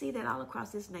 And we see that all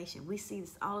across this nation. We see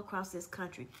this all across this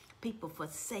country. People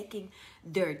forsaking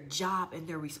their job and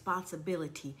their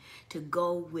responsibility to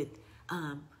go with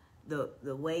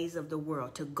the ways of the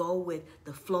world, to go with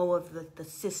the flow of the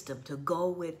system, to go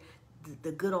with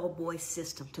the good old boy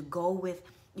system, to go with,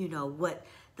 you know,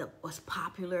 what's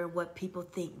popular and what people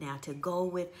think now, to go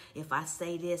with, if I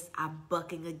say this, I'm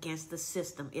bucking against the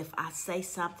system. If I say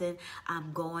something,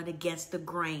 I'm going against the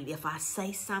grain. If I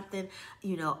say something,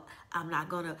 you know, I'm not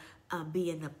going to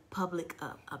be in the public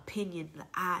opinion.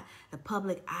 The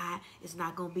public eye is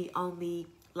not going to be on me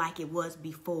like it was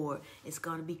before. It's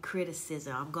going to be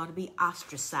criticism. I'm going to be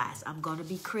ostracized. I'm going to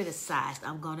be criticized.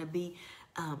 I'm going to be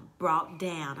brought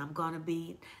down. I'm going to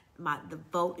be, the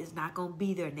vote is not going to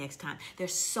be there next time.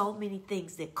 There's so many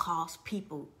things that cause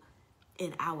people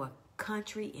in our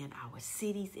country, in our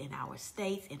cities, in our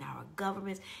states, in our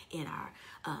governments, in our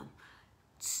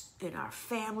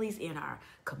families, in our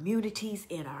communities,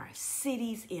 in our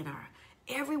cities,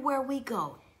 everywhere we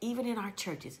go, even in our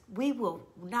churches. We will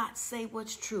not say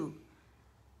what's true.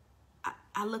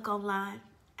 I look online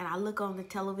and I look on the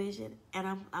television and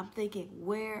I'm thinking,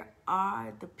 where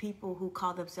are the people who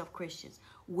call themselves Christians?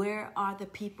 Where are the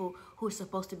people who are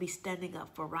supposed to be standing up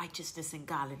for righteousness and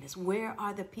godliness? Where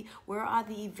are the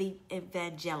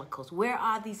evangelicals? Where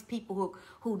are these people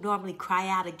who normally cry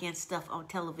out against stuff on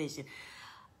television?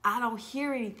 I don't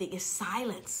hear anything. It's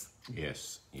silence.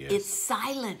 Yes. It's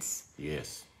silence.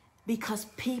 Yes. Because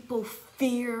people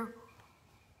fear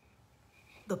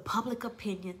the public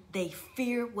opinion. They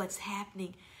fear what's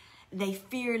happening. They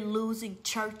fear losing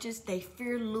churches. They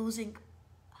fear losing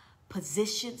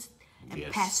positions and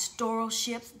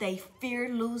pastoralships. They fear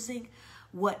losing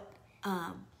what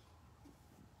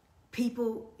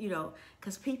people, you know,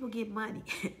 because people get money.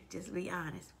 Just be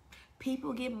honest.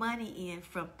 People get money in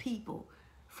from people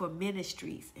for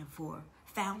ministries and for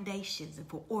foundations and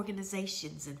for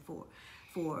organizations and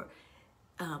for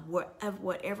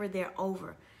whatever they're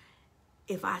over.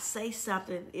 If I say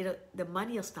something, the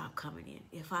money will stop coming in.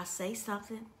 If I say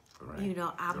something, you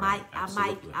know,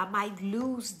 I might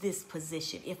lose this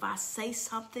position. If I say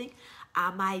something,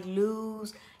 I might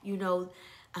lose, you know,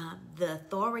 the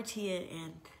authority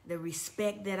and the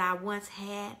respect that I once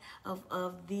had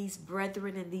of these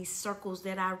brethren and these circles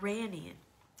that I ran in.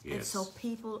 Yes. And so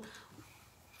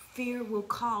fear will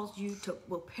cause you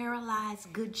will paralyze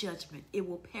good judgment. It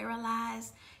will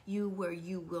paralyze you where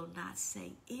you will not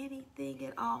say anything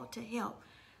at all to help,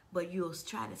 but you'll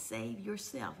try to save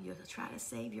yourself. You'll try to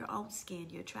save your own skin.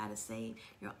 You'll try to save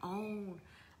your own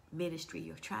ministry.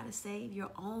 You'll try to save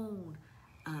your own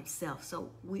self.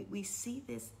 So we see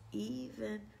this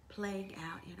even playing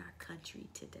out in our country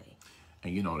today.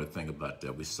 And you know the thing about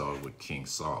that, we saw it with King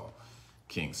Saul.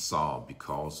 King Saul,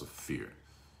 because of fear,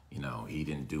 He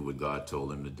didn't do what God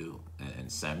told him to do. And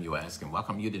Samuel asked him, why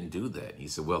come you didn't do that? He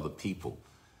said, well, the people.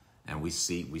 And we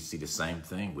see the same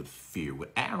thing with fear with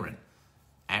Aaron.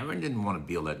 Aaron didn't want to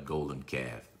build that golden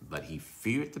calf, but he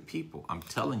feared the people. I'm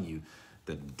telling you,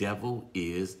 the devil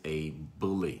is a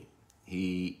bully.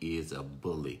 He is a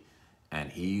bully,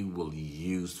 and he will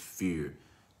use fear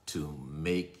to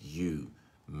make you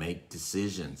make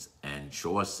decisions and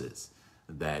choices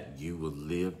that you will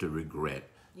live to regret.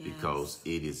 Yes. Because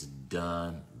it is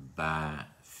done by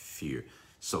fear.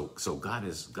 So God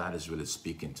is really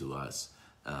speaking to us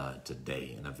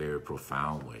today in a very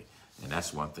profound way. And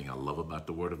that's one thing I love about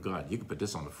the Word of God. You can put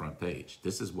this on the front page.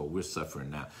 This is what we're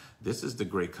suffering now. This is the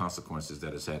great consequences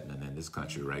that is happening in this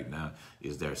country right now,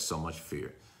 is there's so much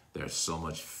fear. There's so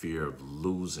much fear of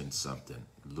losing something,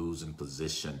 losing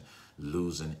position,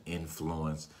 losing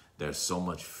influence. There's so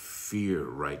much fear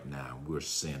right now. We're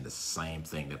seeing the same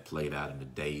thing that played out in the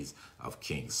days of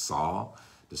King Saul,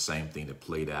 the same thing that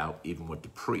played out even with the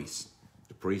priests.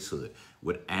 The priesthood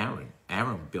with Aaron.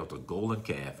 Aaron built a golden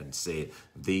calf and said,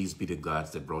 these be the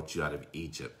gods that brought you out of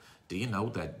Egypt. Do you know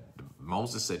that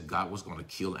Moses said God was going to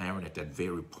kill Aaron at that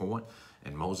very point?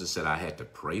 And Moses said, I had to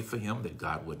pray for him that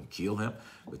God wouldn't kill him.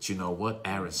 But you know what?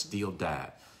 Aaron still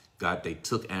died. They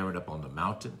took Aaron up on the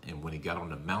mountain. And when he got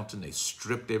on the mountain, they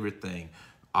stripped everything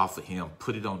off of him,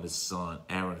 put it on his son.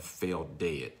 Aaron fell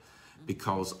dead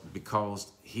because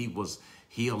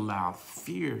he allowed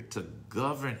fear to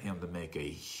govern him to make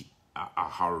a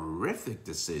horrific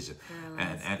decision.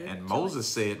 And Moses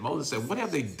said, what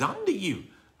have they done to you?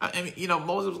 I mean,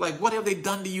 Moses was like, what have they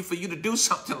done to you for you to do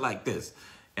something like this?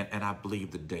 And I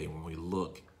believe today when we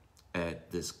look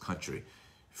at this country,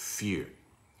 fear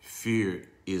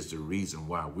is the reason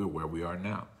why we're where we are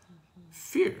now.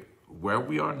 Fear, where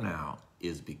we are now,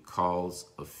 is because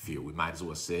of fear. We might as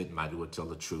well say it, might as well tell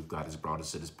the truth. God has brought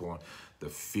us to this point. The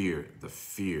fear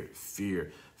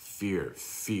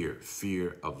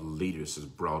of leaders has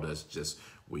brought us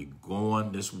we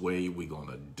going this way, we're going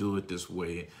to do it this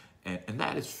way. And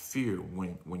that is fear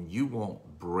when you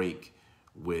won't break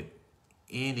with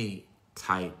any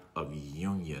type of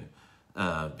union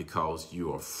because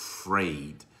you're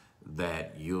afraid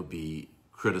that you'll be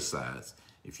criticized.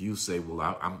 If you say, well,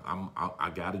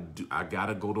 I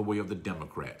gotta go the way of the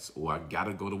Democrats, or I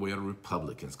gotta go the way of the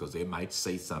Republicans, because they might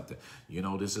say something.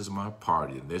 This is my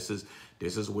party, and this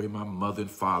is where my mother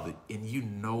and father,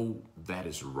 and that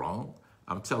is wrong.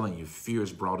 I'm telling you, fear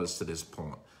has brought us to this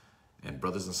point. And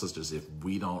brothers and sisters, if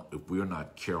we're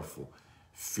not careful,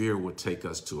 fear will take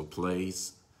us to a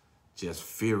place just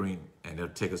fearing, and it'll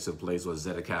take us to a place where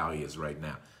Zedekiah is right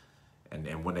now.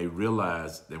 And when they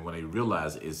realize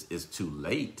it's too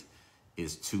late, God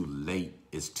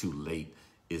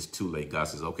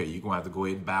says, okay, you're gonna have to go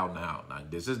ahead and bow now. Now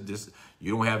this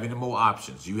you don't have any more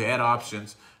options. You had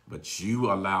options, but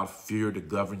you allowed fear to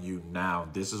govern you. Now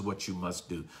this is what you must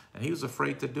do. And he was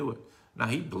afraid to do it. Now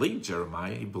he believed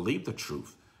Jeremiah, he believed the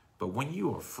truth. But when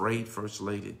you're afraid, First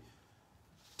Lady,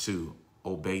 to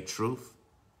obey truth,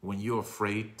 when you're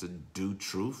afraid to do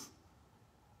truth,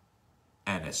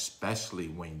 and especially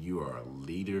when you are a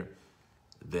leader,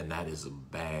 then that is a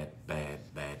bad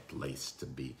place to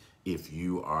be. If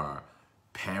you are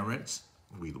parents,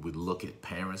 we look at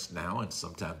parents now, and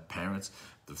sometimes parents,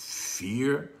 the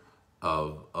fear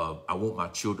of I want my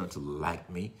children to like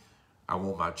me. I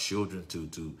want my children to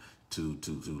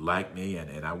like me,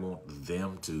 and I want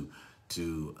them to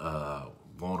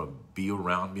want to be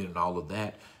around me and all of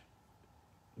that.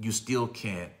 You still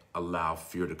can't allow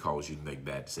fear to cause you to make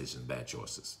bad decisions, bad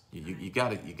choices. You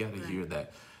gotta hear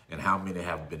that. And how many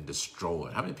have been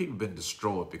destroyed? How many people have been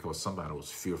destroyed because somebody was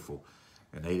fearful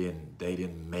and they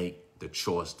didn't make the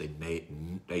choice they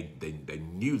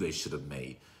knew they should have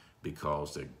made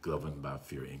because they're governed by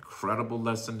fear. Incredible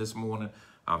lesson this morning.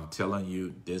 I'm telling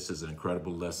you, this is an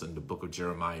incredible lesson. The book of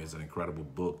Jeremiah is an incredible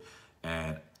book,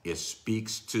 and it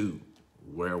speaks to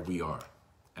where we are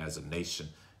as a nation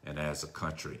and as a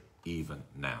country even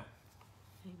now.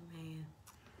 Amen.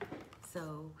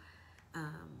 So,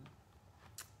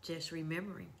 just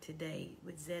remembering today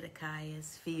with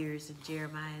Zedekiah's fears and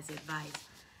Jeremiah's advice,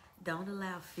 don't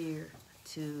allow fear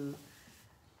to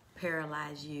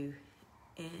paralyze you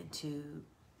and to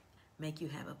make you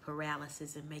have a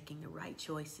paralysis in making the right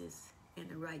choices and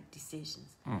the right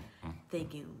decisions.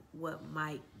 Thinking what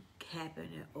might happen,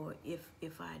 or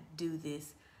if I do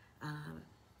this,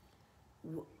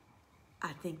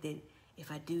 I think that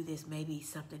if I do this, maybe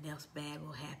something else bad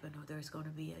will happen, or there's going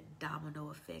to be a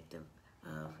domino effect of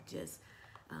just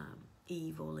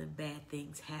evil and bad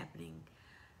things happening.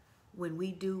 When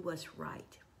we do what's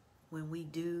right, when we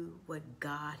do what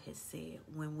God has said,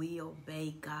 when we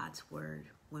obey God's word,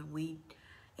 when we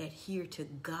adhere to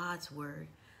God's word,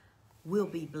 we'll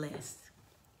be blessed.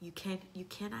 You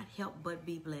cannot help but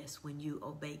be blessed when you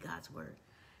obey God's word.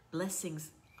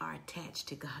 Blessings are attached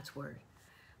to God's word.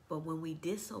 But when we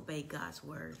disobey God's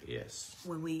word, yes,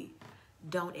 when we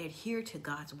don't adhere to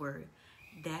God's word,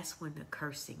 that's when the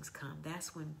cursings come.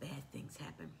 That's when bad things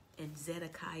happen. And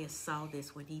Zedekiah saw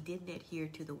this when he didn't adhere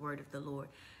to the word of the Lord,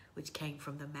 which came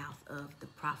from the mouth of the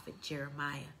prophet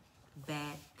Jeremiah.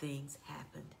 Bad things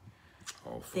happened.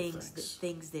 Awful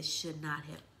Things that should not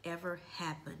have ever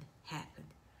happened.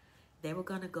 They were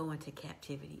going to go into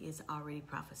captivity. It's already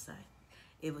prophesied.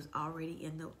 It was already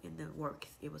in the works.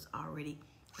 It was already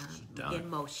in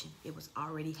motion. It was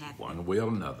already happening. One way or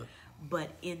another.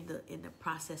 But in the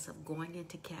process of going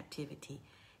into captivity,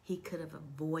 he could have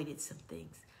avoided some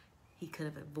things. He could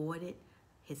have avoided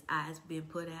his eyes being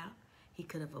put out. He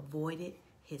could have avoided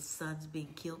his sons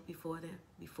being killed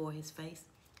before his face.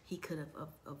 He could have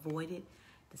avoided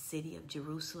the city of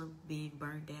Jerusalem being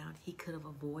burned down. He could have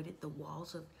avoided the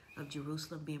walls of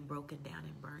Jerusalem being broken down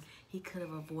and burned. He could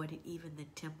have avoided even the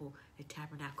temple, the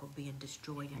tabernacle being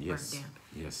destroyed and burned down.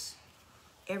 Yes.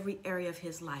 Every area of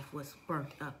his life was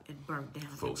burnt up and burnt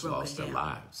down. Folks lost their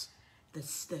lives. The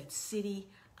city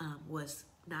was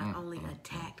not only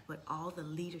attacked, but all the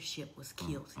leadership was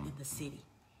killed in the city.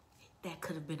 That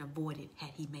could have been avoided had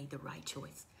he made the right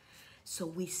choice. So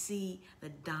we see the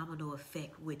domino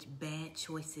effect which bad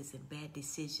choices and bad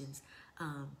decisions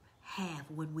have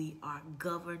when we are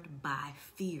governed by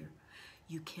fear.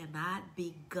 You cannot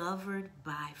be governed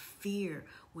by fear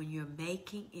when you're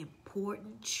making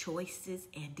important choices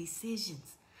and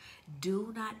decisions.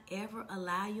 Do not ever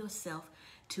allow yourself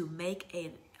to make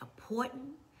an important,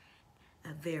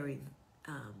 a very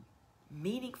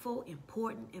meaningful,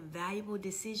 important, and valuable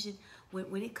decision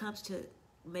when it comes to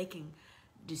making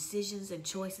decisions and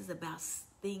choices about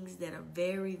things that are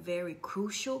very, very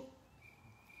crucial.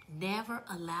 Never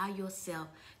allow yourself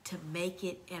to make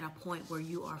it at a point where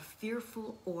you are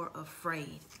fearful or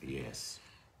afraid. Yes.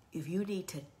 If you need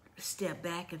to step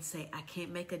back and say, I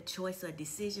can't make a choice or a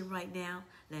decision right now,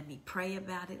 let me pray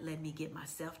about it. Let me get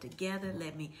myself together.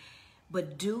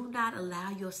 But do not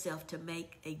allow yourself to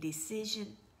make a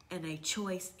decision and a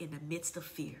choice in the midst of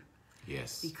fear.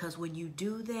 Yes. Because when you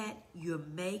do that, you're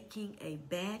making a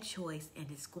bad choice, and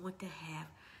it's going to have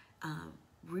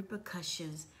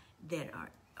repercussions that are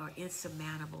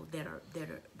insurmountable, that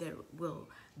will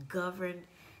govern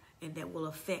and that will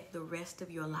affect the rest of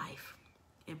your life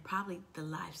and probably the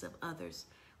lives of others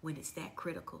when it's that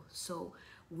critical. So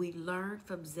we learn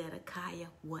from Zedekiah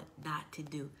what not to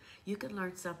do. You can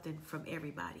learn something from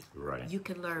everybody. Right. You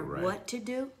can learn what to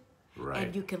do, right,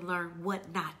 and you can learn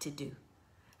what not to do.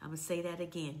 I'm going to say that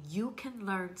again. You can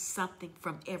learn something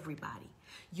from everybody.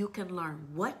 You can learn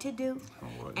what to do,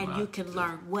 and you can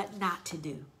learn what not to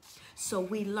do. So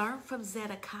we learn from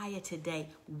Zedekiah today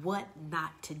what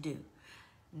not to do.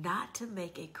 Not to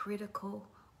make a critical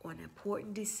or an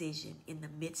important decision in the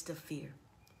midst of fear.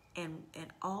 And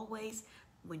always,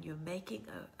 when you're making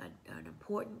an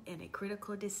important and a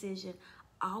critical decision,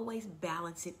 always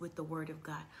balance it with the Word of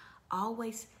God.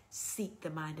 Always seek the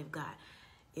mind of God.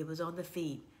 It was on the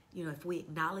feed. You know, if we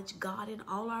acknowledge God in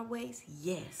all our ways,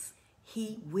 yes,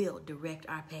 He will direct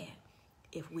our path.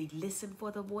 If we listen for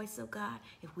the voice of God,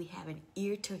 if we have an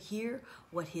ear to hear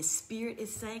what His Spirit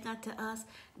is saying unto us,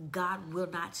 God will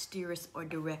not steer us or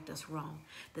direct us wrong.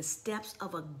 The steps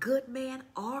of a good man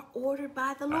are ordered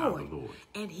by the Lord,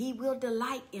 and He will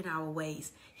delight in our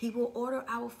ways. He will order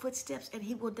our footsteps, and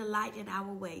He will delight in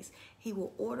our ways. He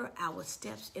will order our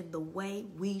steps in the way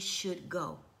we should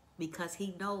go, because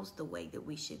He knows the way that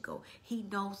we should go. He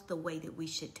knows the way that we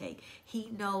should take. He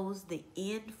knows the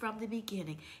end from the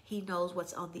beginning. He knows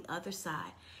what's on the other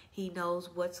side. He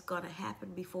knows what's going to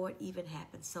happen before it even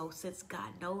happens. So since God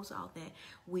knows all that,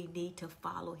 we need to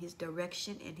follow His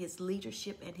direction and His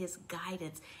leadership and His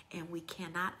guidance. And we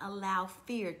cannot allow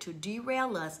fear to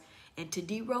derail us and to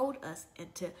derode us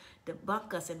and to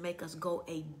debunk us and make us go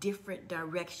a different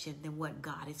direction than what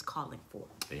God is calling for.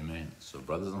 Amen. So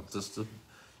brothers and sisters,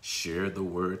 share the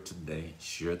word today.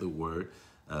 Share the word,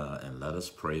 and let us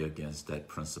pray against that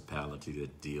principality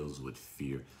that deals with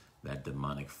fear, that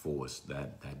demonic force,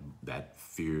 that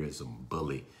fear is a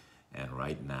bully. And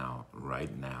right now,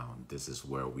 this is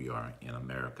where we are in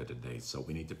America today. So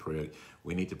we need to pray.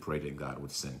 We need to pray that God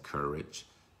would send courage.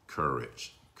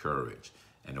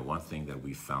 And the one thing that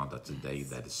we found out today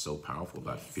that is so powerful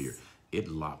about fear, it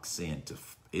locks into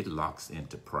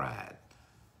pride.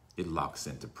 It locks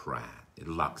into pride. It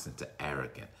locks into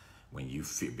arrogance. when you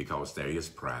feel, because there is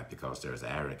pride, because there's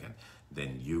arrogance,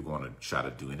 then you're going to try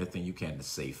to do anything you can to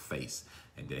save face.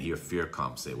 And then here fear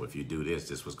comes, say, well, if you do this,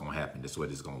 this is what's going to happen. This is what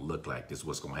it's going to look like. This is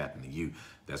what's going to happen to you.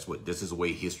 This is the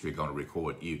way history is going to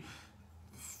record you.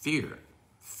 Fear,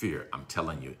 I'm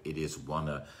telling you, it is one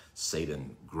of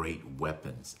Satan's great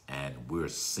weapons. And we're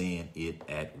seeing it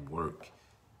at work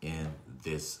in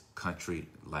this country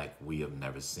like we have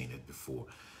never seen it before.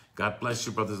 God bless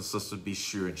you, brothers and sisters. Be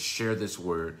sure and share this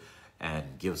word and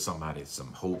give somebody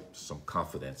some hope, some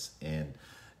confidence in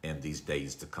these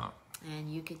days to come.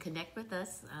 And you can connect with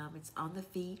us. It's on the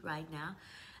feed right now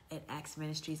at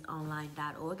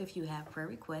actsministriesonline.org. If you have prayer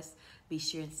requests, be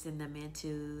sure and send them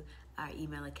into our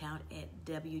email account at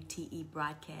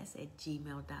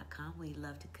wtebroadcast@gmail.com. We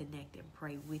love to connect and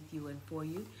pray with you and for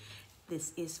you.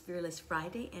 This is Fearless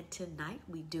Friday, and tonight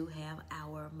we do have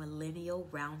our Millennial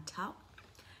Round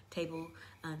Table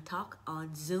Talk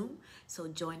on Zoom. So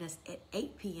join us at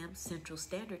 8 p.m. Central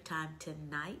Standard Time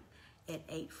tonight. At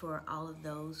 8 for all of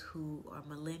those who are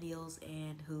millennials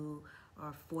and who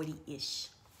are 40-ish.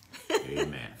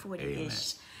 Amen.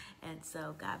 40-ish. And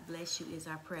so God bless you is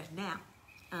our prayer. Now,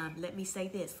 let me say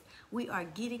this. We are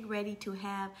getting ready to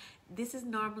have, this is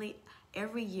normally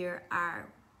every year our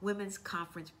women's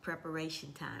conference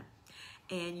preparation time.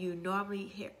 And you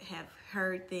normally have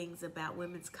heard things about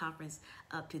women's conference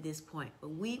up to this point.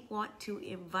 But we want to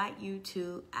invite you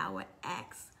to our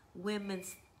Acts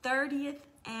Women's 30th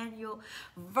annual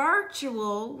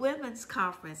virtual women's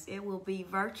conference. It will be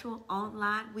virtual,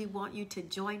 online. We want you to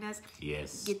join us.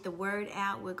 Yes. Get the word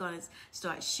out. We're going to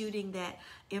start shooting that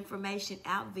information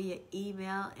out via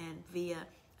email and via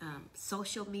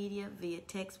social media, via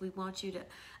text. We want you to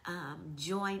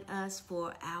join us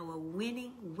for our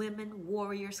Winning Women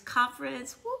Warriors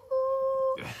Conference.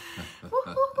 Woo-hoo!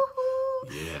 Woo-hoo-hoo-hoo!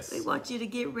 Yes. We want you to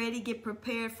get ready, get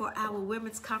prepared for our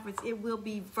women's conference. It will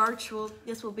be virtual.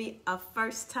 This will be a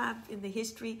first time in the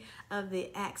history of the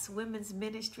Acts Women's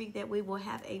Ministry that we will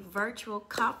have a virtual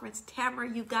conference. Tamara,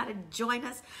 you got to join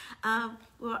us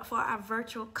for our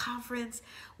virtual conference.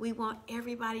 We want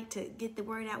everybody to get the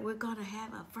word out. We're going to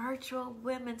have a virtual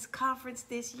women's conference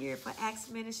this year for Acts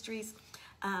Ministries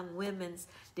women's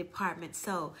department.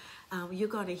 So you're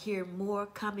going to hear more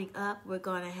coming up. We're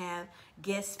going to have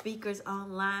guest speakers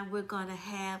online. We're going to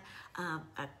have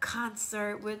a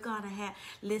concert. We're going to have,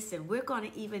 we're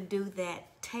going to even do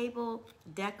that table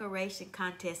decoration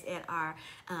contest at our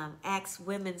Acts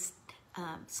Women's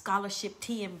Scholarship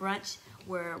Tea and Brunch,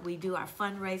 where we do our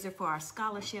fundraiser for our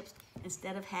scholarships.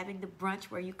 Instead of having the brunch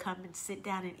where you come and sit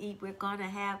down and eat, we're going to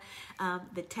have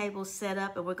the table set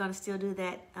up, and we're going to still do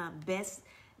that best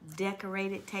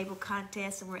decorated table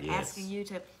contest. And we're asking you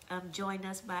to join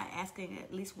us by asking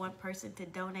at least one person to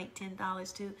donate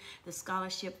 $10 to the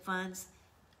scholarship funds.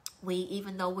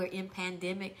 Even though we're in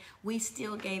pandemic, we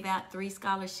still gave out 3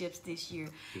 scholarships this year.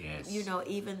 Yes. You know,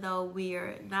 even though we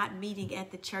are not meeting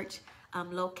at the church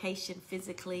location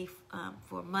physically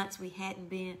for months, we hadn't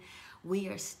been. We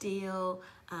are still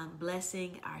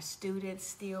blessing our students,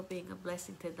 still being a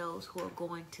blessing to those who are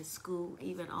going to school,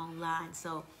 even online.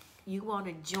 So you want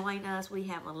to join us. We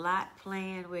have a lot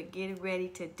planned. We're getting ready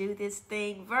to do this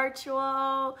thing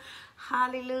virtual.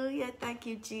 Hallelujah. Thank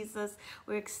you, Jesus.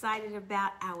 We're excited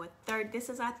about this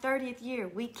is our 30th year.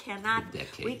 We cannot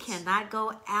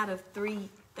go out of 30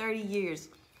 years.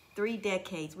 3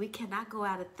 decades. We cannot go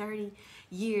out of 30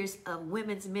 years of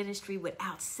women's ministry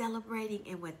without celebrating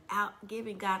and without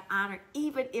giving God honor,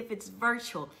 even if it's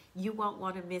virtual. You won't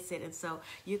want to miss it. And so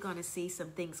you're going to see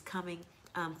some things coming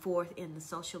forth in the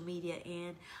social media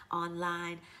and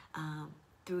online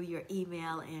through your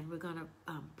email. And we're going to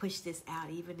push this out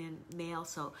even in mail.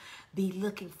 So be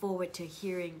looking forward to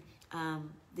hearing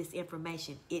this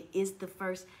information. It is the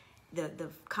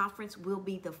conference will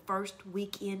be the first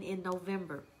weekend in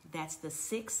November. That's the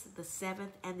 6th, the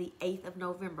 7th, and the 8th of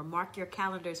November. Mark your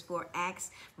calendars for Acts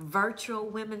Virtual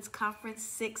Women's Conference,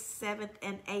 6th, 7th,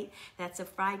 and 8th. That's a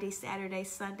Friday, Saturday,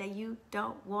 Sunday. You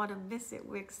don't want to miss it.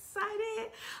 We're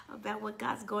excited about what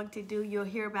God's going to do. You'll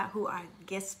hear about who our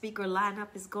guest speaker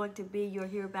lineup is going to be. You'll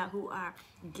hear about who our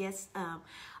guest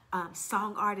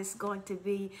song artist is going to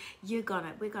be. We're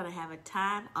gonna have a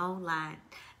time online.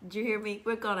 Do you hear me?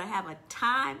 We're going to have a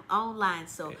time online.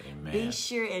 So Amen. Be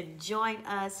sure and join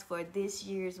us for this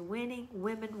year's Winning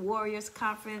Women Warriors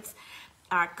Conference.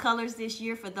 Our colors this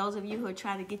year, for those of you who are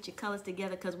trying to get your colors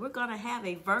together, because we're going to have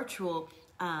a virtual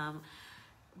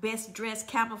best dress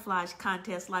camouflage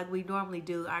contest like we normally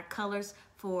do. Our colors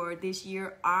for this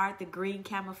year are the green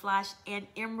camouflage and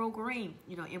emerald green.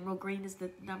 You know, emerald green is the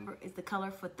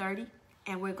color for 30.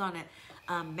 And we're going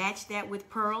to match that with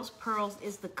pearls. Pearls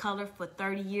is the color for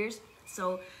 30 years.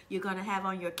 So you're going to have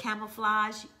on your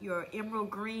camouflage, your emerald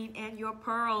green, and your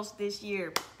pearls this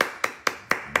year.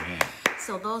 Man.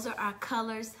 So those are our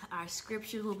colors. Our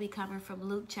scripture will be coming from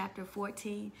Luke chapter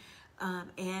 14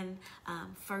 and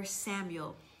 1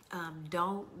 Samuel.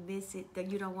 Don't miss it.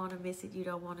 You don't want to miss it. You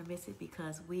don't want to miss it,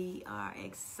 because we are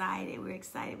excited. We're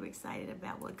excited. We're excited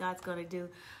about what God's going to do.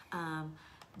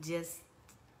 Just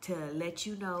to let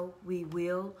you know, we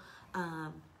will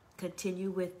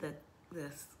continue with the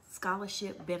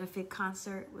scholarship benefit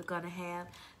concert we're going to have,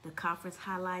 the conference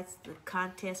highlights, the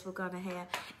contest we're going to have,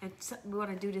 and so we want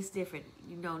to do this different.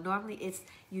 You know, normally it's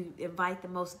you invite the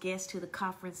most guests to the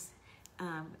conference,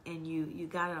 and you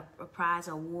got a prize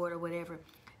award or whatever.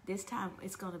 This time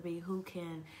it's going to be who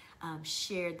can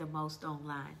share the most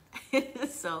online.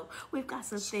 So we've got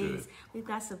some things. We've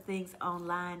got some things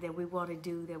online that we want to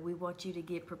do, that we want you to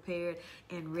get prepared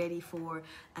and ready for,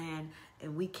 and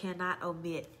we cannot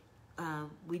omit.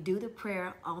 We do the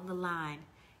prayer on the line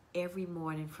every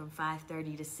morning from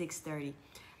 5:30 to 6:30.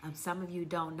 Some of you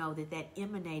don't know that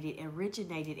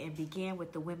originated and began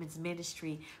with the women's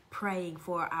ministry praying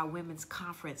for our women's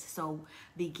conference. So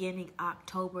beginning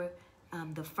October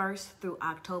the 1st through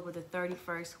October the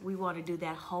 31st, we want to do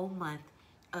that whole month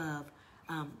of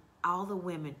all the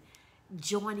women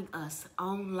joining us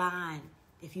online.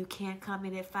 If you can't come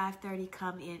in at 5:30,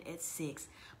 come in at 6.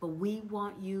 But we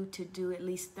want you to do at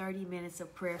least 30 minutes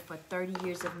of prayer for 30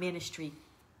 years of ministry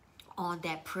on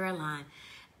that prayer line.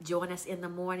 Join us in the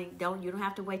morning. You don't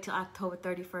have to wait till October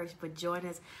 31st, but join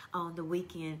us on the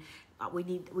weekend. We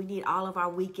need all of our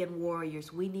weekend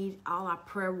warriors. We need all our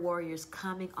prayer warriors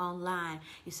coming online.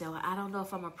 You say, well, I don't know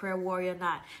if I'm a prayer warrior or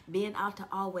not. Men ought to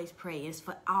always pray. It's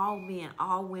for all men,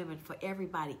 all women, for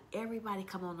everybody. Everybody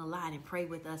come on the line and pray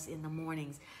with us in the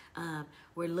mornings.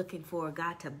 We're looking for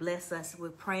God to bless us. We're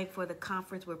praying for the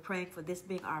conference. We're praying for this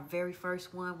being our very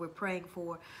first one. We're praying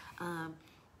for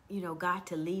God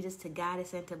to lead us, to guide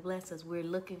us, and to bless us. We're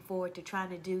looking forward to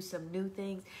trying to do some new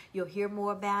things. You'll hear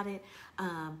more about it.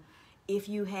 If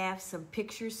you have some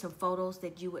pictures, some photos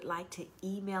that you would like to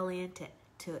email in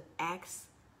to Acts,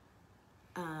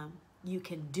 you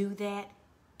can do that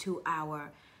to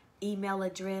our email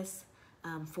address.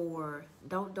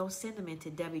 Don't send them into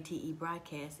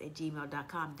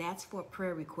WTEbroadcast@gmail.com. That's for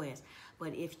prayer requests.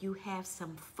 But if you have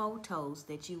some photos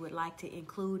that you would like to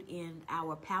include in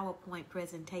our PowerPoint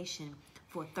presentation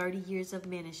for 30 years of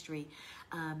ministry,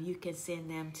 you can send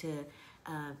them to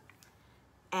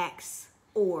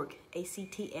ACTSORG,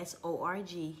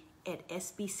 ACTSORG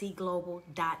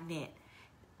 @sbcglobal.net.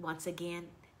 Once again,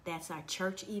 that's our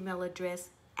church email address,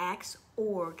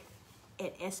 ACTSORG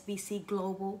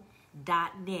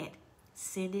 @sbcglobal.net.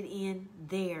 Send it in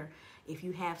there if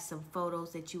you have some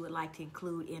photos that you would like to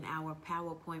include in our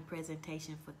PowerPoint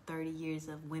presentation for 30 years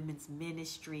of women's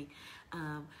ministry.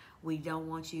 We don't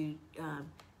want you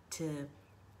to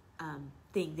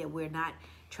think that we're not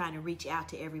trying to reach out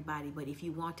to everybody. But if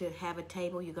you want to have a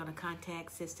table, you're going to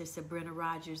contact Sister Sabrina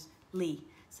Rogers Lee.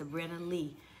 Sabrina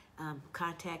Lee.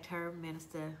 Contact her,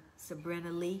 Minister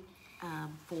Sabrina Lee,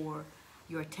 for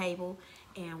your table,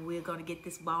 and we're going to get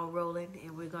this ball rolling,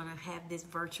 and we're going to have this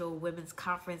virtual women's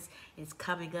conference. It's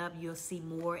coming up. You'll see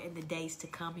more in the days to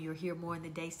come. You'll hear more in the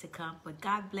days to come. But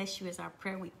God bless you is our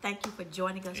prayer. We thank you for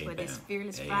joining us for this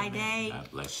Fearless Friday.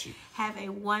 God bless you. Have a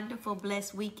wonderful,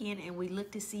 blessed weekend, and we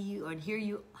look to see you and hear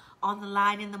you on the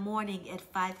line in the morning at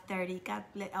 5:30. God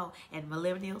bless. Oh, and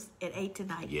Millennials at 8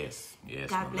 tonight. Yes.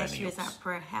 God bless you is our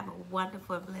prayer. Have a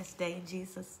wonderful and blessed day in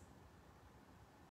Jesus.